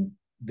Pena, and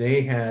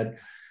they had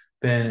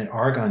been at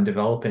Argonne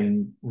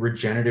developing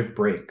regenerative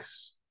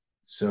brakes.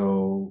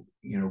 So,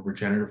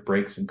 regenerative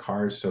brakes in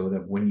cars so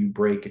that when you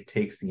brake, it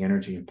takes the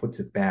energy and puts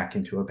it back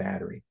into a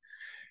battery.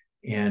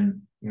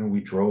 And,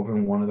 we drove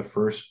in one of the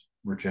first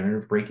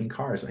regenerative braking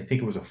cars. I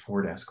think it was a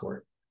Ford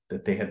Escort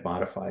that they had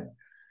modified.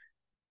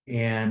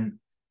 And,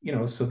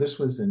 so this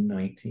was in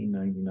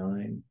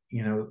 1999.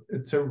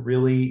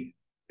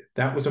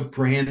 That was a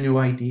brand new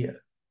idea.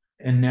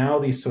 And now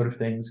these sort of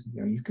things,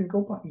 you can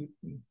go buy,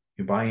 you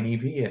buy an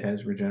EV, it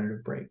has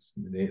regenerative brakes.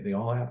 They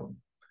all have them.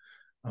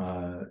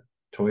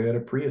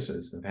 Toyota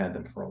Priuses have had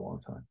them for a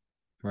long time.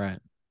 Right.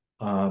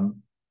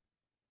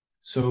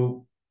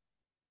 So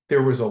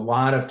there was a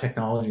lot of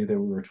technology that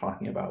we were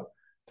talking about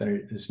that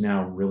is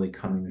now really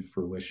coming to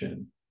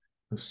fruition.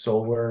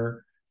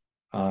 Solar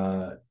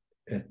at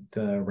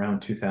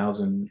around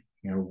 2000,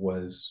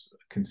 was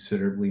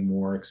considerably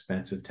more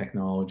expensive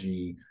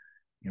technology.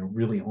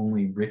 Really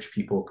only rich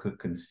people could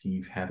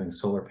conceive having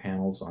solar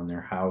panels on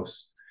their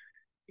house.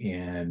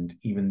 And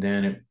even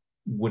then, it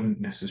wouldn't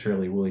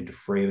necessarily really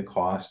defray the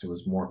cost. It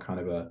was more kind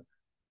of a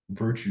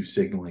virtue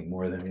signaling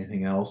more than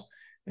anything else.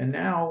 And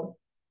now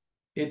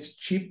it's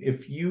cheap.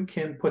 If you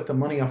can put the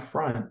money up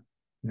front,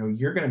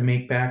 you're going to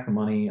make back the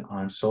money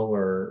on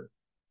solar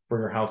for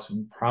your house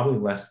in probably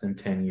less than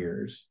 10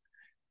 years.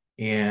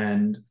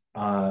 And,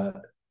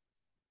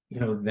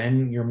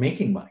 then you're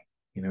making money.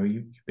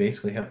 You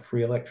basically have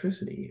free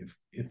electricity.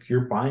 If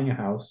you're buying a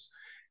house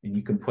and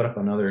you can put up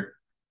another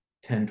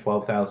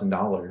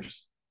 $10,000-$12,000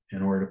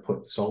 in order to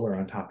put solar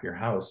on top of your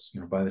house,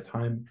 by the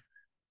time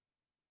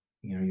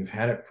you've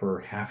had it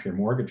for half your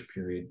mortgage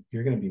period,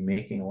 you're going to be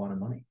making a lot of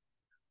money.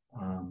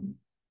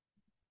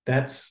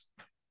 That's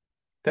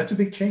a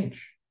big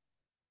change,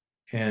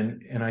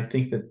 and I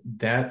think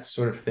that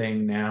sort of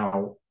thing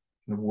now,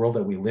 in the world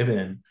that we live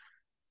in,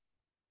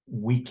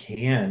 we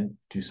can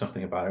do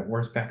something about it.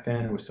 Whereas back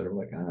then it was sort of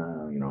like, I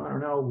don't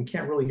know, we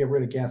can't really get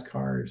rid of gas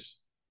cars.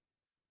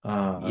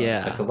 Like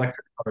Yeah.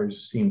 electric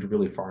cars seemed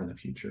really far in the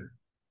future.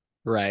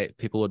 Right.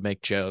 People would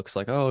make jokes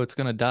like, "Oh, it's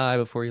gonna die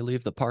before you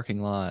leave the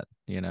parking lot."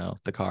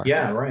 The car.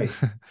 Yeah, right.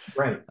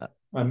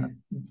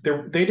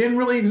 They didn't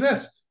really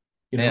exist,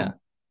 you Yeah. know.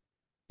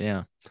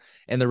 Yeah.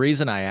 And the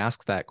reason I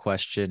ask that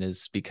question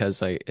is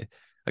because I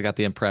got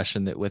the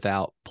impression that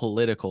without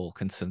political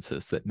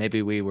consensus, that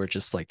maybe we were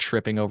just like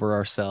tripping over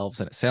ourselves.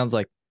 And it sounds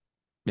like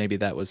maybe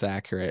that was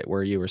accurate,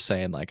 where you were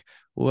saying like,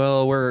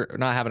 well, we're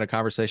not having a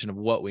conversation of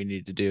what we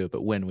need to do,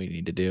 but when we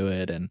need to do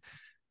it, and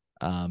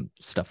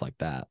stuff like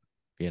that,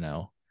 you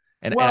know.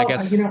 And I Well,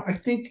 guess I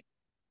think.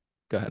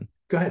 go ahead.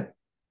 Go ahead.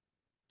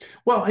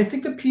 Well, I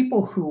think the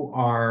people who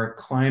are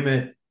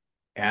climate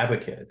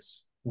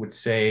advocates would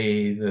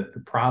say that the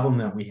problem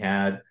that we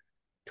had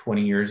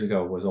 20 years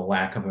ago was a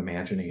lack of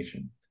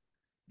imagination,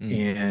 Mm,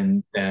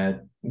 and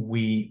that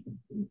we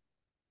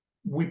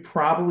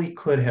probably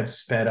could have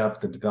sped up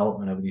the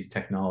development of these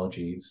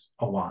technologies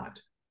a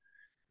lot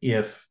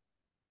if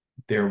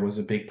there was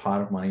a big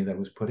pot of money that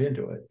was put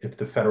into it. If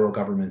the federal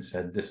government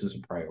said this is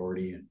a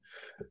priority and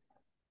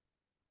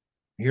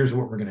here's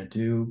what we're going to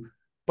do.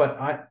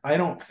 But I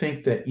don't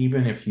think that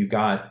even if you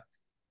got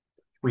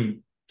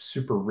three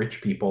super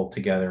rich people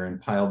together and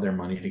piled their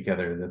money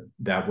together,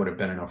 that would have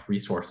been enough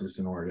resources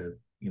in order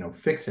to,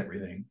 fix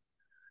everything,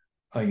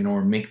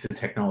 or make the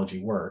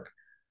technology work.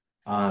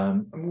 I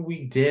mean,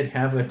 we did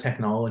have a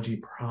technology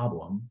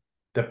problem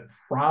that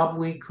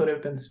probably could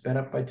have been sped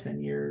up by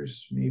 10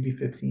 years, maybe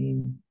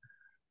 15.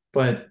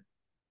 But,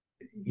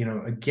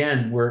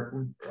 again,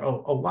 we're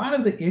a lot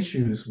of the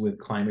issues with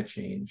climate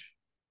change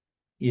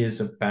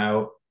is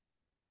about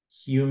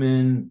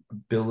human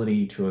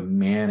ability to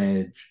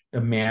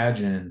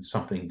imagine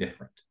something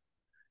different.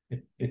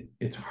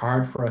 It's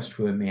hard for us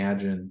to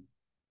imagine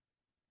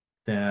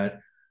that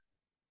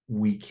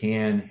we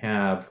can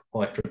have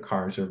electric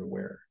cars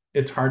everywhere.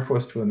 It's hard for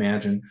us to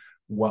imagine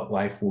what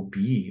life will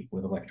be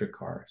with electric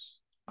cars.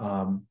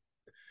 I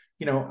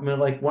mean,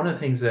 like one of the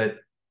things that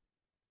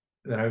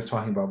I was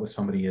talking about with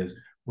somebody is,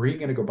 where are you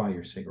going to go buy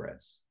your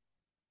cigarettes?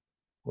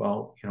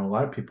 Well, a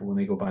lot of people, when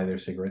they go buy their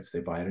cigarettes, they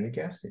buy it at a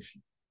gas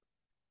station.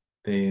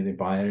 They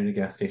buy it at a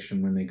gas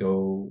station when they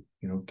go,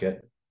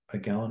 get a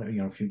gallon,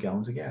 a few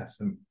gallons of gas.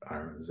 And I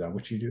don't know, is that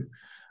what you do?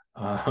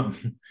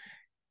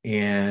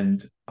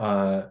 And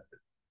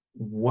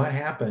what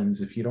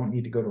happens if you don't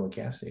need to go to a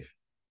gas station?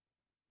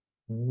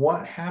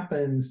 What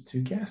happens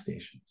to gas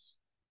stations?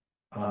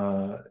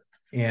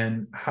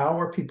 And how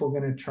are people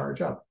going to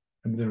charge up?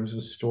 I mean, there was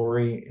a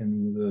story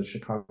in the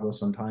Chicago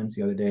Sun-Times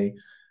the other day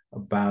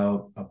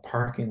about a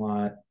parking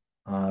lot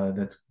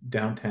that's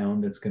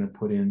downtown that's going to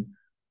put in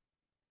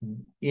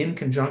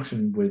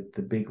conjunction with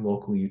the big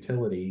local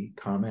utility,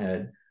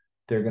 ComEd,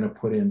 they're going to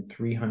put in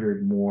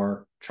 300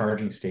 more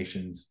charging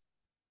stations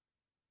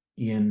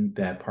in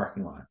that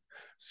parking lot.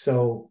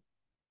 So,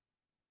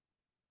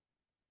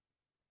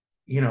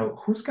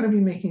 who's going to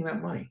be making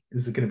that money?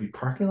 Is it going to be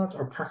parking lots?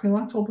 Are parking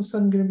lots all of a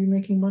sudden going to be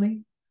making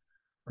money?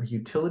 Are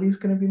utilities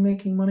going to be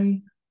making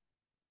money?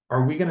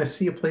 Are we going to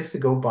see a place to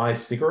go buy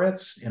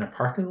cigarettes in a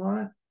parking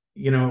lot?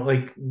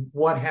 Like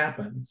what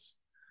happens?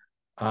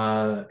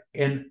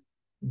 And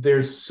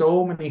there's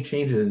so many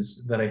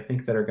changes that I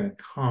think that are going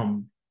to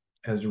come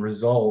as a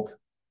result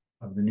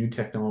of the new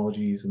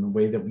technologies and the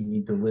way that we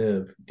need to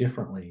live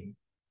differently,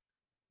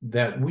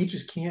 that we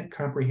just can't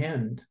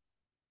comprehend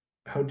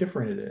how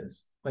different it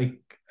is. Like,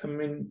 I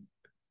mean,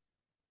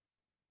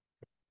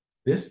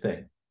 this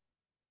thing,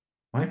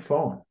 my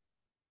phone,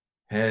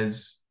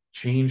 has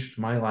changed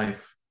my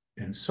life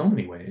in so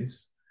many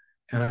ways.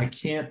 And I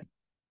can't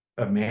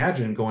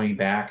imagine going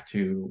back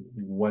to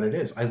what it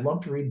is. I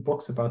love to read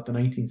books about the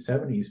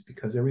 1970s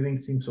because everything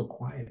seems so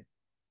quiet.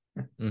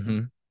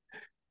 Mm-hmm.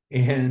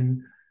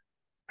 And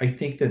I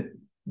think that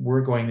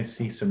we're going to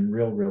see some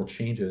real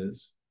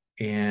changes.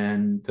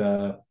 And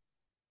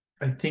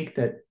I think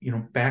that,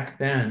 back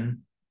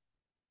then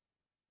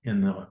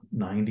in the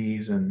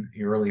 90s and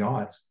the early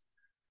aughts,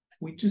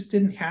 we just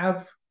didn't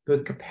have the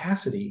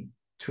capacity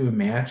to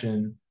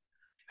imagine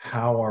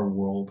how our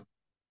world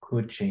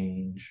could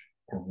change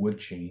or would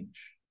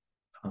change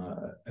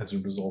as a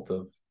result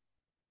of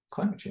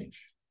climate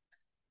change.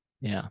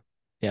 Yeah.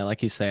 Yeah,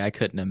 like you say, I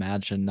couldn't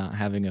imagine not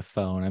having a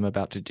phone. I'm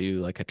about to do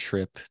like a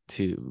trip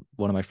to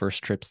one of my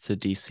first trips to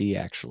DC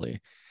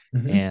actually.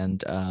 Mm-hmm.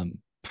 And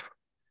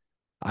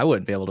I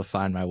wouldn't be able to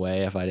find my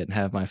way if I didn't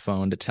have my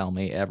phone to tell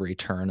me every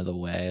turn of the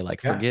way.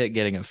 Like Yeah, forget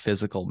getting a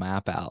physical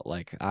map out.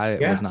 Like I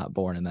was yeah, not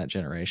born in that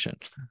generation.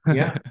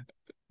 yeah.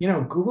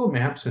 Google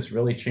Maps has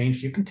really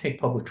changed. You can take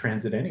public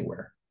transit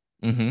anywhere.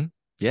 Mm-hmm.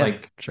 Yeah,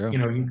 Like, true.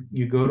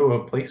 you go to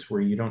a place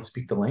where you don't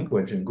speak the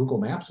language, and Google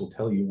Maps will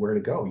tell you where to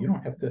go. You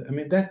don't have to. I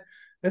mean,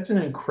 that's an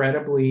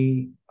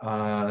incredibly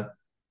hopeful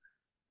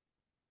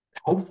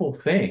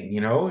thing.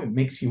 It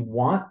makes you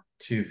want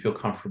to feel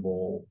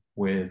comfortable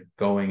with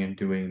going and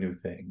doing new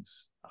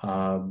things.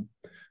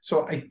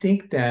 So I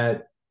think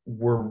that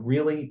we're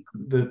really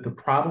the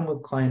problem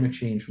with climate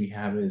change we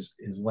have is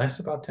less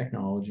about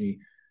technology,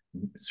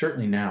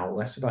 certainly now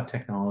less about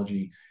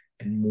technology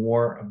and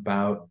more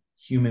about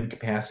human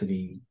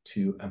capacity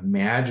to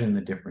imagine the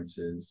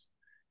differences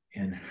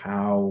and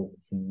how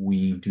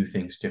we do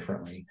things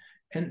differently.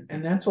 And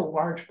that's a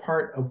large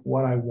part of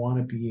what I want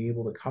to be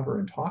able to cover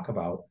and talk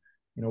about.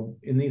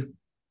 In these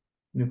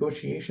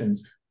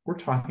negotiations, we're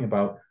talking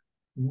about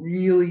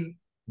really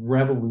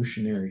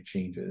revolutionary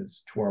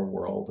changes to our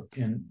world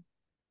in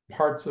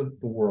parts of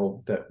the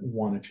world that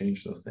want to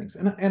change those things.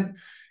 And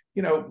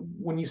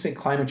when you say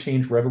climate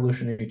change,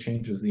 revolutionary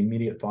changes, the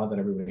immediate thought that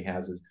everybody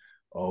has is,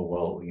 oh,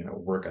 well,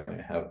 we're going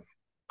to have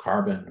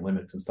carbon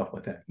limits and stuff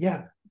like that.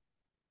 Yeah,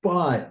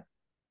 but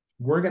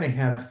we're going to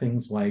have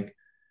things like,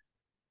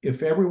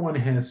 if everyone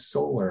has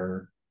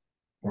solar,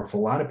 or if a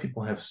lot of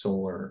people have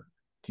solar,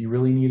 do you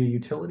really need a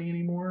utility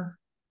anymore?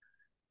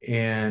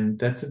 And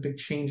that's a big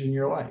change in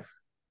your life.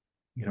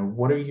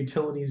 What do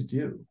utilities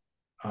do?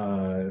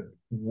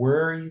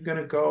 Where are you going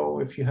to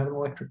go if you have an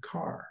electric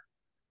car?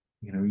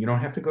 You don't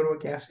have to go to a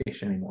gas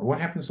station anymore.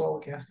 What happens to all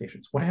the gas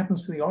stations? What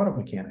happens to the auto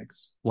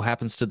mechanics? What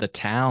happens to the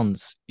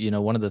towns?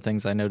 One of the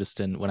things I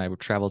noticed when I would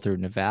travel through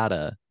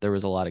Nevada, there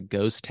was a lot of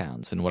ghost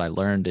towns. And what I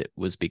learned it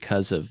was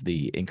because of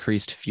the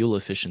increased fuel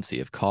efficiency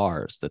of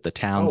cars, that the Oh,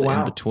 towns in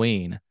wow.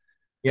 between, it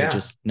Yeah.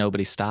 just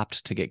nobody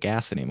stopped to get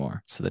gas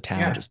anymore. So the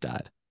town Yeah. just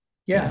died.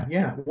 Yeah.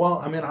 Yeah. Well,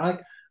 I mean, I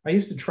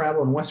used to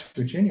travel in West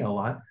Virginia a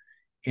lot.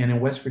 And in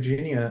West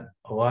Virginia,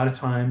 a lot of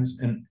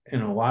times, and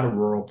in a lot of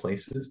rural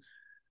places,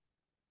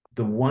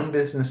 the one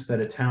business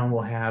that a town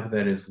will have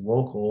that is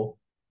local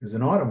is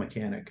an auto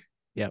mechanic.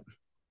 Yep.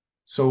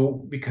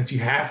 So, because you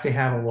have to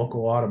have a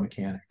local auto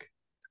mechanic,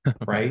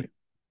 Right. right?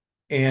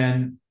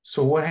 And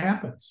so what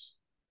happens?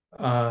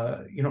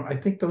 I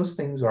think those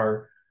things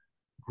are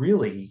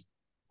really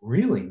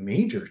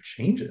major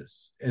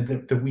changes and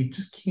that we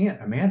just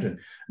can't imagine.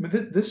 I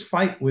mean, this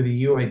fight with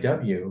the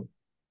UAW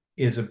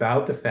is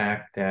about the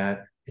fact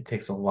that it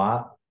takes a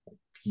lot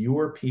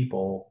fewer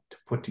people to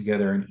put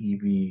together an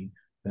EV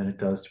than it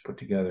does to put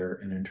together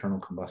an internal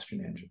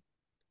combustion engine.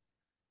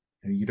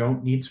 You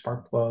don't need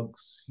spark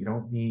plugs, you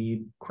don't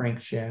need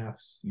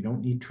crankshafts, you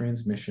don't need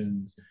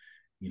transmissions,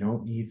 you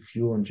don't need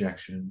fuel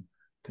injection.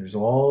 there's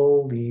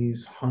all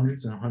these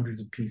hundreds and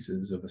hundreds of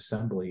pieces of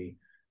assembly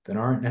that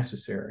aren't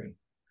necessary.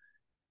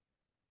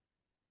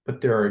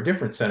 But there are a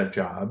different set of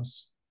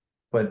jobs.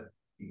 But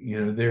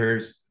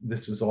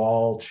this is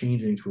all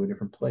changing to a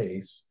different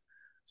place.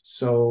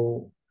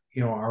 So,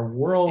 our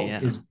world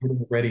Yeah. is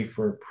getting ready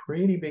for a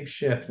pretty big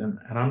shift. And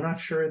I'm not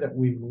sure that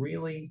we've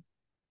really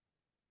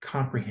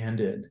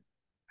comprehended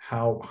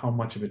how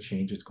much of a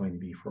change it's going to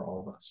be for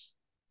all of us.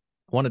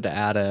 Wanted to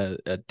add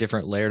a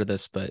different layer to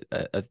this, but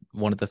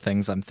one of the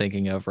things I'm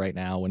thinking of right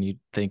now, when you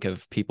think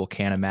of people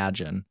can't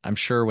imagine, I'm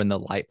sure when the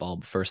light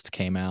bulb first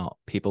came out,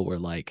 people were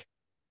like,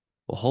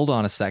 well, hold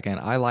on a second.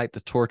 I light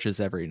the torches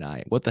every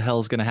night. What the hell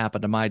is going to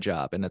happen to my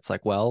job? And it's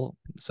like, well,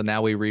 so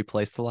now we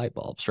replace the light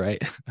bulbs,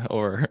 right?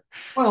 Or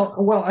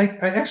I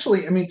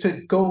actually, I mean, to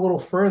go a little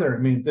further, I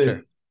mean,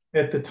 sure.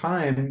 at the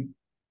time,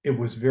 it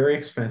was very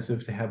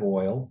expensive to have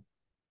oil,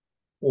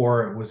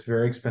 or it was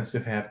very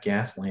expensive to have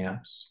gas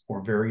lamps,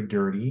 or very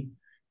dirty,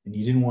 and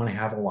you didn't want to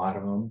have a lot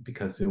of them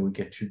because it would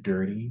get too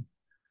dirty.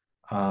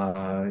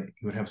 You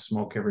would have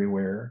smoke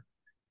everywhere,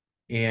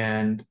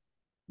 and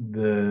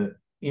the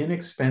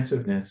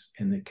inexpensiveness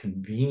and the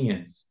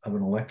convenience of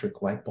an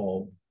electric light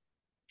bulb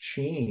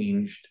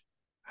changed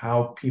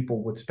how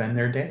people would spend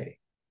their day.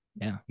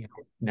 Yeah.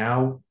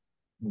 Now,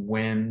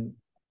 when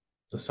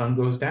the sun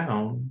goes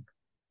down,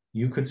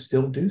 you could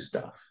still do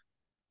stuff,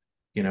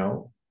 you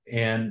know?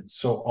 And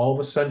so all of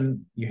a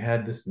sudden you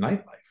had this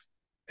nightlife.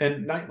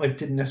 And nightlife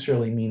didn't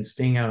necessarily mean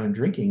staying out and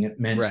drinking. It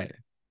meant Right.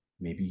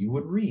 maybe you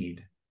would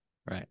read,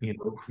 Right.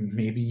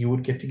 maybe you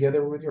would get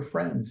together with your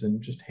friends and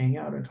just hang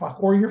out and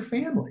talk, or your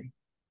family.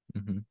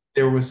 Mm-hmm.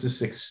 There was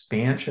this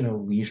expansion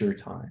of leisure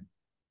time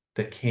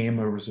that came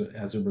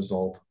as a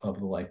result of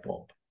the light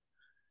bulb.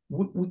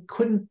 We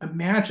couldn't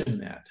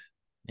imagine that.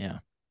 Yeah.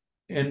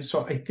 And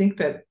so I think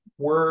that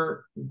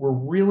we're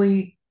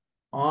really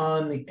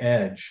on the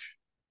edge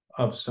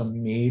of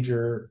some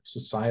major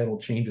societal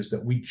changes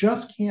that we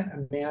just can't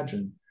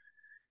imagine.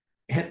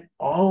 And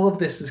all of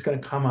this is going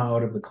to come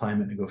out of the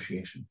climate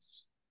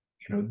negotiations.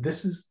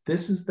 This is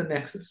the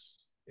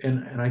nexus.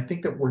 And I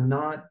think that we're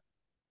not,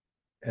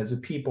 as a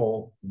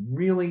people,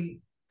 really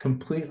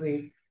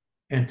completely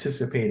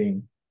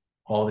anticipating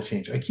all the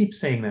change. I keep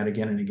saying that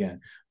again and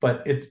again,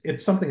 but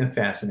it's something that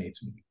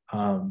fascinates me.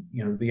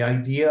 The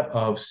idea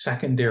of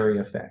secondary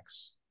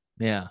effects.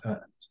 Yeah.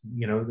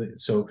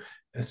 So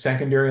a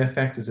secondary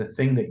effect is a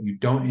thing that you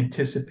don't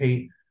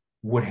anticipate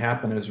would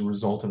happen as a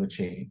result of a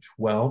change.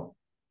 Well,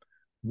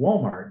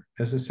 Walmart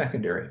is a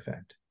secondary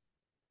effect.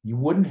 You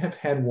wouldn't have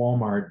had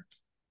Walmart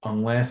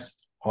unless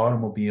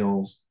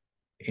automobiles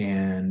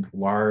and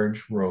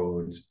large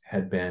roads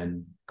had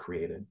been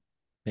created.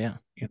 Yeah.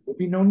 There'd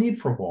be no need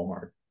for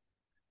Walmart.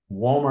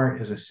 Walmart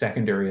is a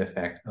secondary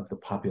effect of the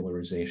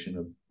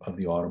popularization of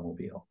the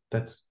automobile.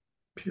 That's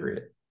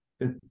period.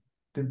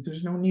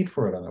 There's no need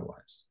for it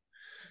otherwise.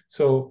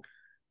 So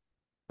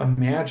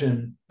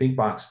imagine big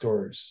box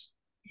stores.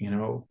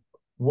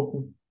 What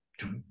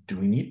do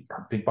we need?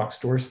 Are big box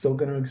stores still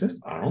going to exist?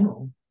 I don't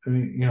know. I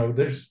mean,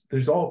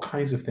 there's all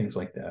kinds of things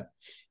like that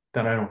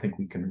I don't think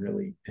we can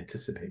really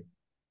anticipate.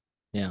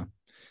 Yeah.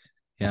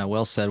 Yeah,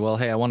 well said. Well,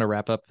 hey, I want to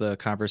wrap up the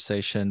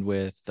conversation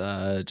with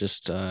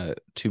just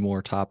two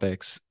more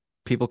topics.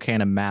 People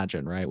can't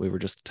imagine, right? We were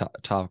just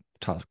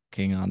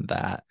talking on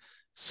that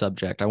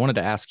subject. I wanted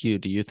to ask you,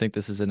 do you think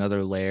this is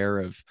another layer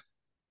of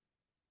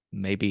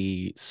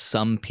maybe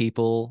some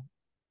people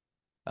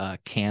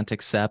can't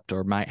accept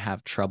or might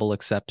have trouble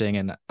accepting?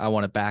 And I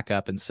want to back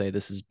up and say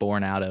this is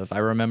born out of, I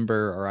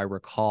remember or I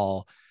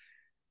recall,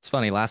 it's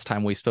funny, last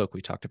time we spoke,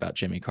 we talked about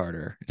Jimmy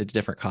Carter in a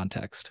different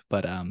context,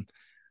 but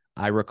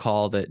I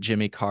recall that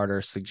Jimmy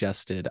Carter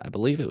suggested, I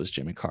believe it was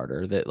Jimmy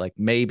Carter, that like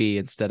maybe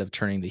instead of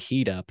turning the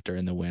heat up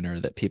during the winter,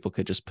 that people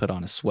could just put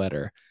on a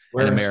sweater.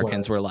 And Wear a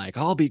Americans sweater. were like,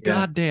 I'll be Yeah,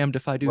 goddamned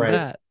if I do right,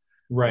 that.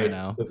 You right.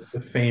 know? The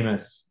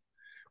famous.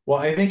 Well,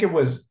 I think it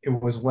was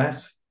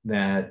less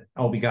that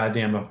I'll be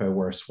goddamn if I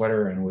wear a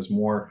sweater, and it was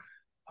more,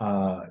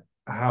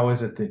 how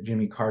is it that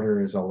Jimmy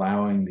Carter is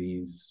allowing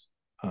these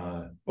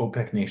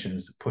OPEC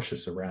nations to push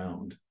us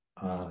around?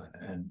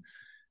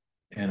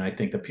 And I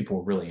think that people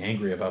were really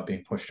angry about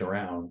being pushed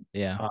around.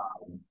 Yeah.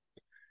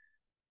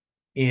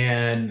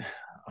 And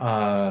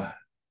I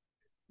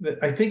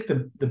think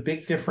the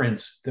big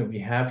difference that we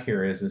have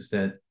here is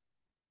that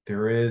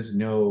there is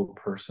no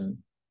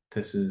person.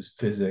 This is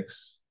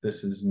physics.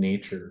 This is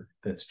nature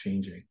that's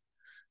changing.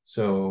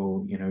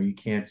 So, you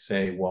can't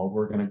say, well,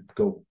 we're going to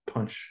go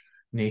punch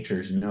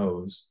nature's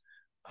nose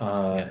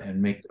Yeah.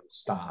 and make them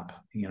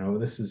stop.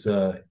 This is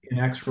a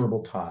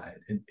inexorable tide.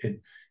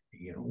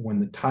 When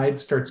the tide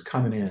starts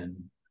coming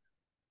in,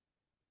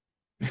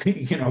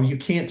 you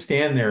can't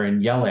stand there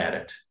and yell at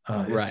it.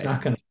 It's Right.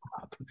 not going to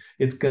stop.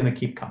 It's going to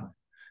keep coming.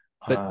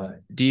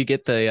 But do you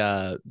get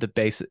the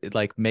base,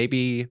 like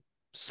maybe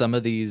some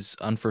of these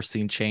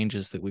unforeseen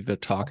changes that we've been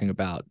talking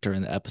about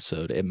during the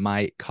episode, it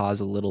might cause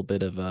a little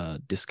bit of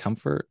a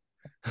discomfort,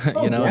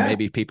 Oh and yeah.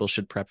 maybe people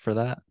should prep for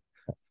that.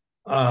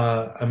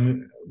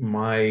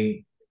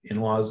 My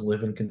in-laws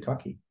live in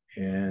Kentucky,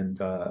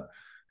 and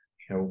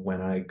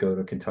when I go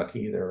to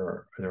Kentucky,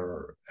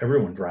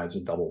 everyone drives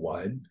a double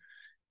wide,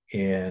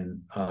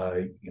 and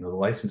the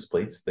license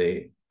plates,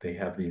 they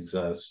have these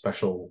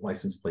special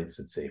license plates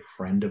that say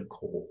 "Friend of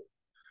Coal,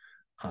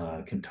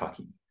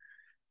 Kentucky."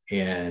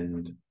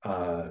 And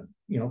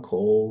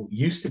coal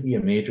used to be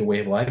a major way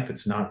of life.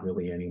 It's not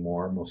really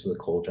anymore. Most of the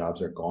coal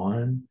jobs are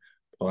gone.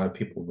 A lot of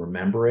people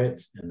remember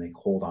it and they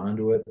hold on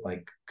to it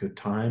like good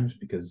times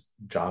because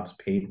jobs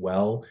paid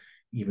well,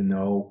 even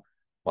though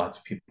lots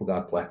of people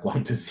got black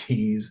lung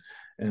disease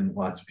and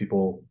lots of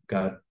people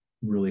got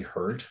really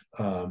hurt.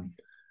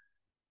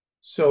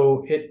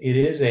 So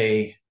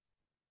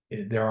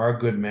there are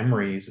good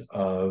memories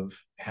of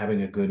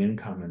having a good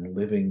income and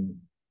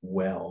living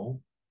well.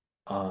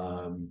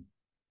 And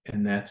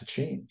that's a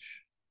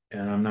change.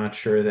 And I'm not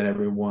sure that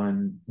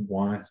everyone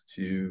wants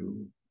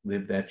to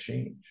live that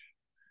change.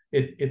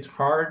 It's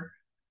hard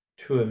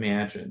to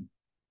imagine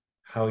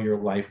how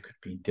your life could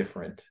be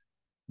different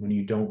when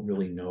you don't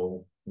really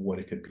know what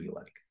it could be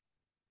like.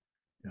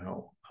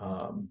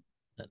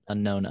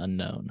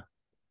 Unknown.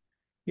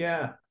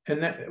 Yeah,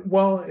 and uh,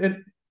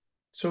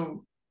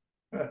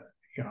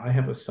 I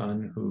have a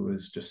son who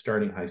is just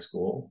starting high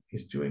school.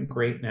 He's doing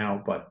great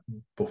now, but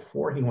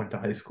before he went to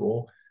high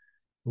school,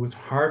 it was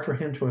hard for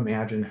him to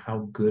imagine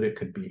how good it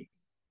could be.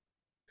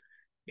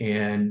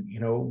 And,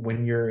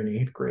 when you're in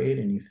eighth grade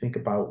and you think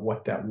about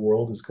what that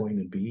world is going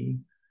to be,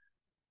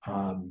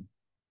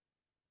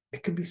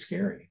 it can be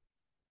scary.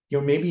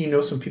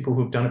 Maybe some people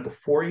who've done it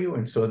before you,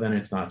 and so then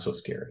it's not so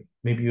scary.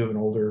 Maybe you have an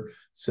older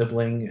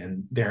sibling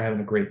and they're having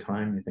a great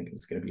time. You think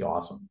it's going to be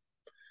awesome.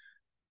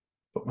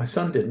 But my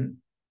son didn't.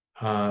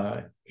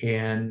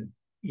 And,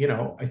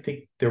 I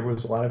think there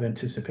was a lot of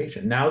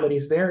anticipation. Now that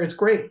he's there, it's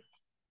great.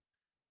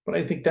 But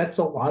I think that's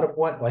a lot of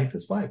what life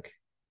is like.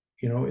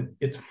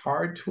 It's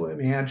hard to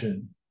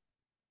imagine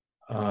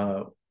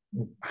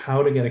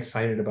how to get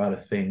excited about a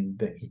thing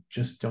that you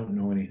just don't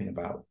know anything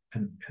about.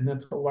 And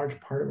that's a large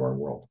part of our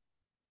world.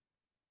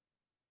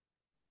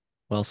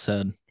 Well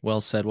said. Well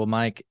said. Well,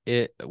 Mike,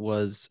 it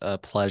was a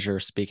pleasure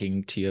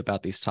speaking to you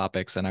about these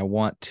topics, and I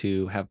want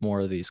to have more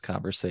of these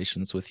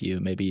conversations with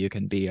you. Maybe you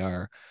can be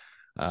our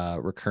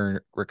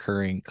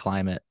recurring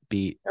climate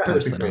beat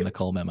person on the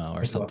Coal Memo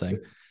or something.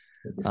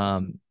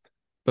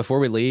 Before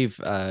we leave,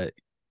 what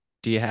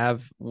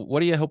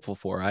are you hopeful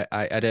for? I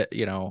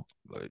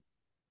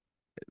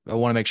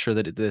want to make sure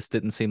that this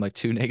didn't seem like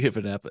too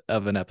negative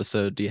of an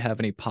episode. Do you have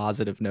any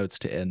positive notes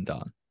to end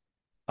on?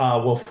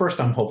 Well,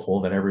 first, I'm hopeful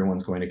that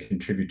everyone's going to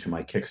contribute to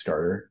my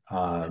Kickstarter.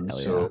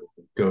 Go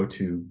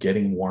to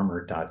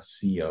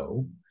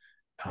gettingwarmer.co,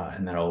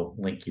 and that'll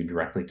link you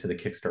directly to the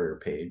Kickstarter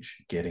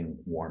page,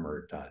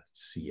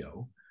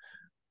 gettingwarmer.co.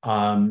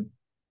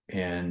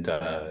 And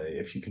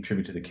if you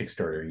contribute to the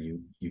Kickstarter,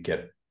 you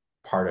get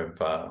part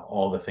of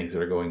all the things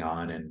that are going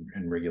on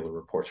and regular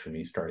reports from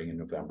me starting in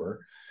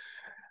November.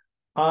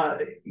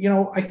 I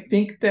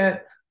think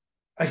that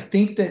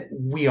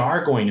we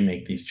are going to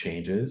make these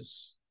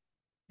changes.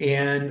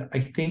 And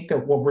I think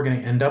that what we're going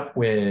to end up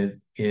with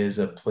is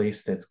a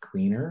place that's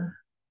cleaner,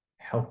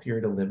 healthier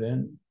to live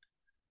in,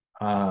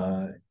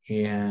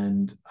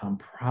 and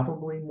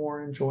probably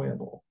more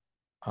enjoyable.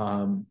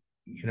 I've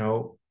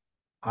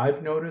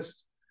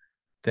noticed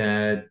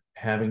that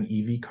having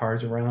EV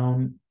cars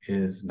around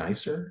is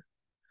nicer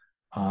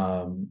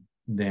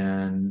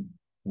than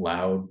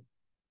loud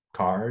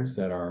cars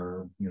that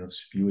are,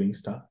 spewing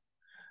stuff.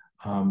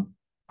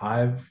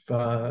 I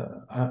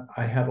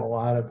have a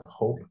lot of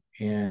hope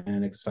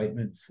and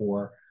excitement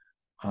for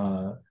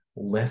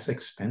less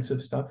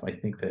expensive stuff. I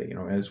think that,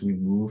 as we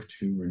move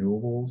to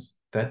renewables,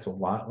 that's a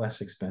lot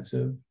less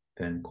expensive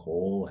than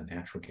coal and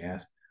natural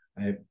gas.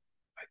 I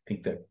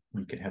think that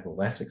we can have a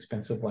less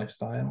expensive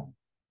lifestyle.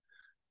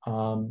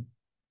 And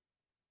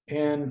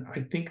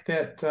I think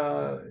that,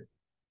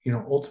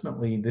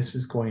 ultimately this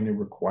is going to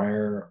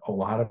require a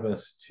lot of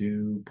us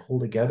to pull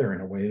together in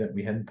a way that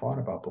we hadn't thought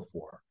about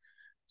before.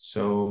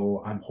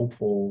 So I'm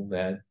hopeful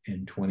that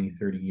in 20,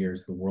 30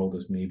 years, the world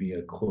is maybe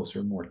a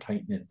closer, more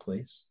tight-knit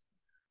place.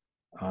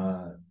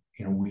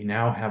 We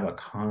now have a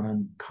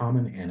common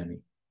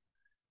enemy.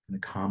 And the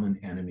common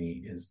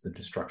enemy is the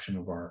destruction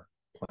of our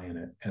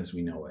planet as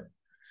we know it.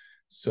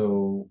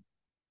 So,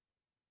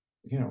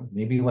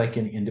 maybe like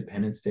in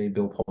Independence Day,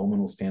 Bill Pullman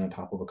will stand on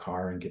top of a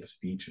car and give a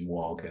speech and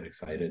we'll all get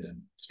excited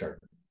and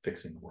start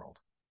fixing the world.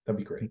 That'd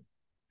be great.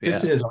 Yeah.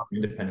 This is our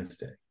Independence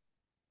Day.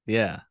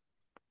 Yeah.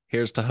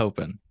 Here's to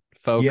hoping,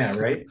 folks. Yeah,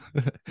 right.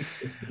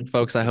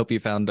 Folks, I hope you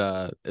found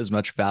as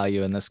much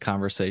value in this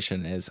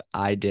conversation as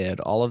I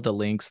did. All of the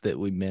links that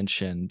we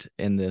mentioned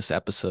in this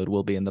episode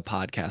will be in the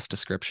podcast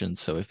description.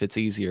 So if it's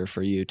easier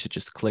for you to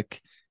just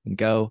click and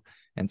go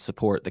and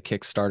support the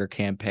Kickstarter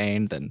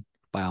campaign, then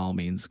by all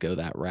means, go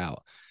that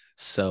route.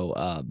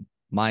 So,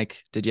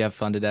 Mike, did you have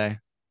fun today?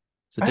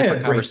 It's a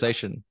different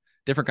conversation.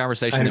 Different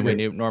conversation than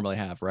we normally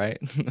have, right?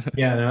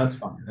 Yeah, no, that's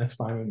fine. That's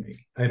fine with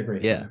me. I had a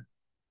great time.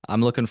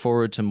 I'm looking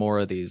forward to more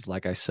of these.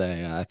 Like I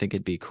say, I think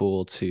it'd be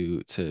cool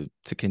to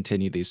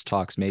continue these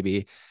talks,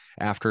 maybe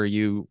after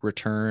you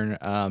return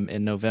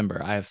in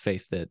November. I have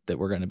faith that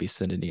we're going to be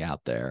sending you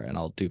out there, and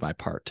I'll do my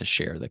part to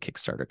share the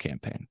Kickstarter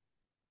campaign.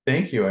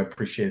 Thank you. I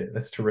appreciate it.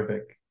 That's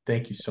terrific.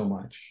 Thank you so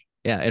much.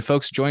 Yeah, and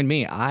folks, join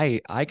me.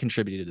 I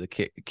contributed to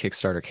the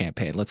Kickstarter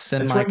campaign. Let's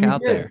send That's Mike right, you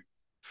out did. there.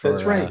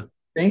 That's right.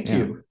 Thank yeah.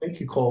 you. Thank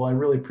you, Cole. I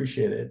really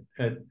appreciate it.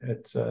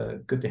 It's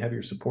good to have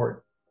your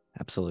support.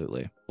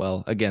 Absolutely.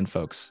 Well, again,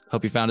 folks,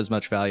 hope you found as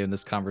much value in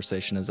this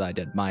conversation as I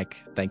did. Mike,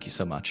 thank you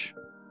so much.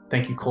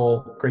 Thank you,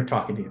 Cole. Great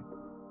talking to you.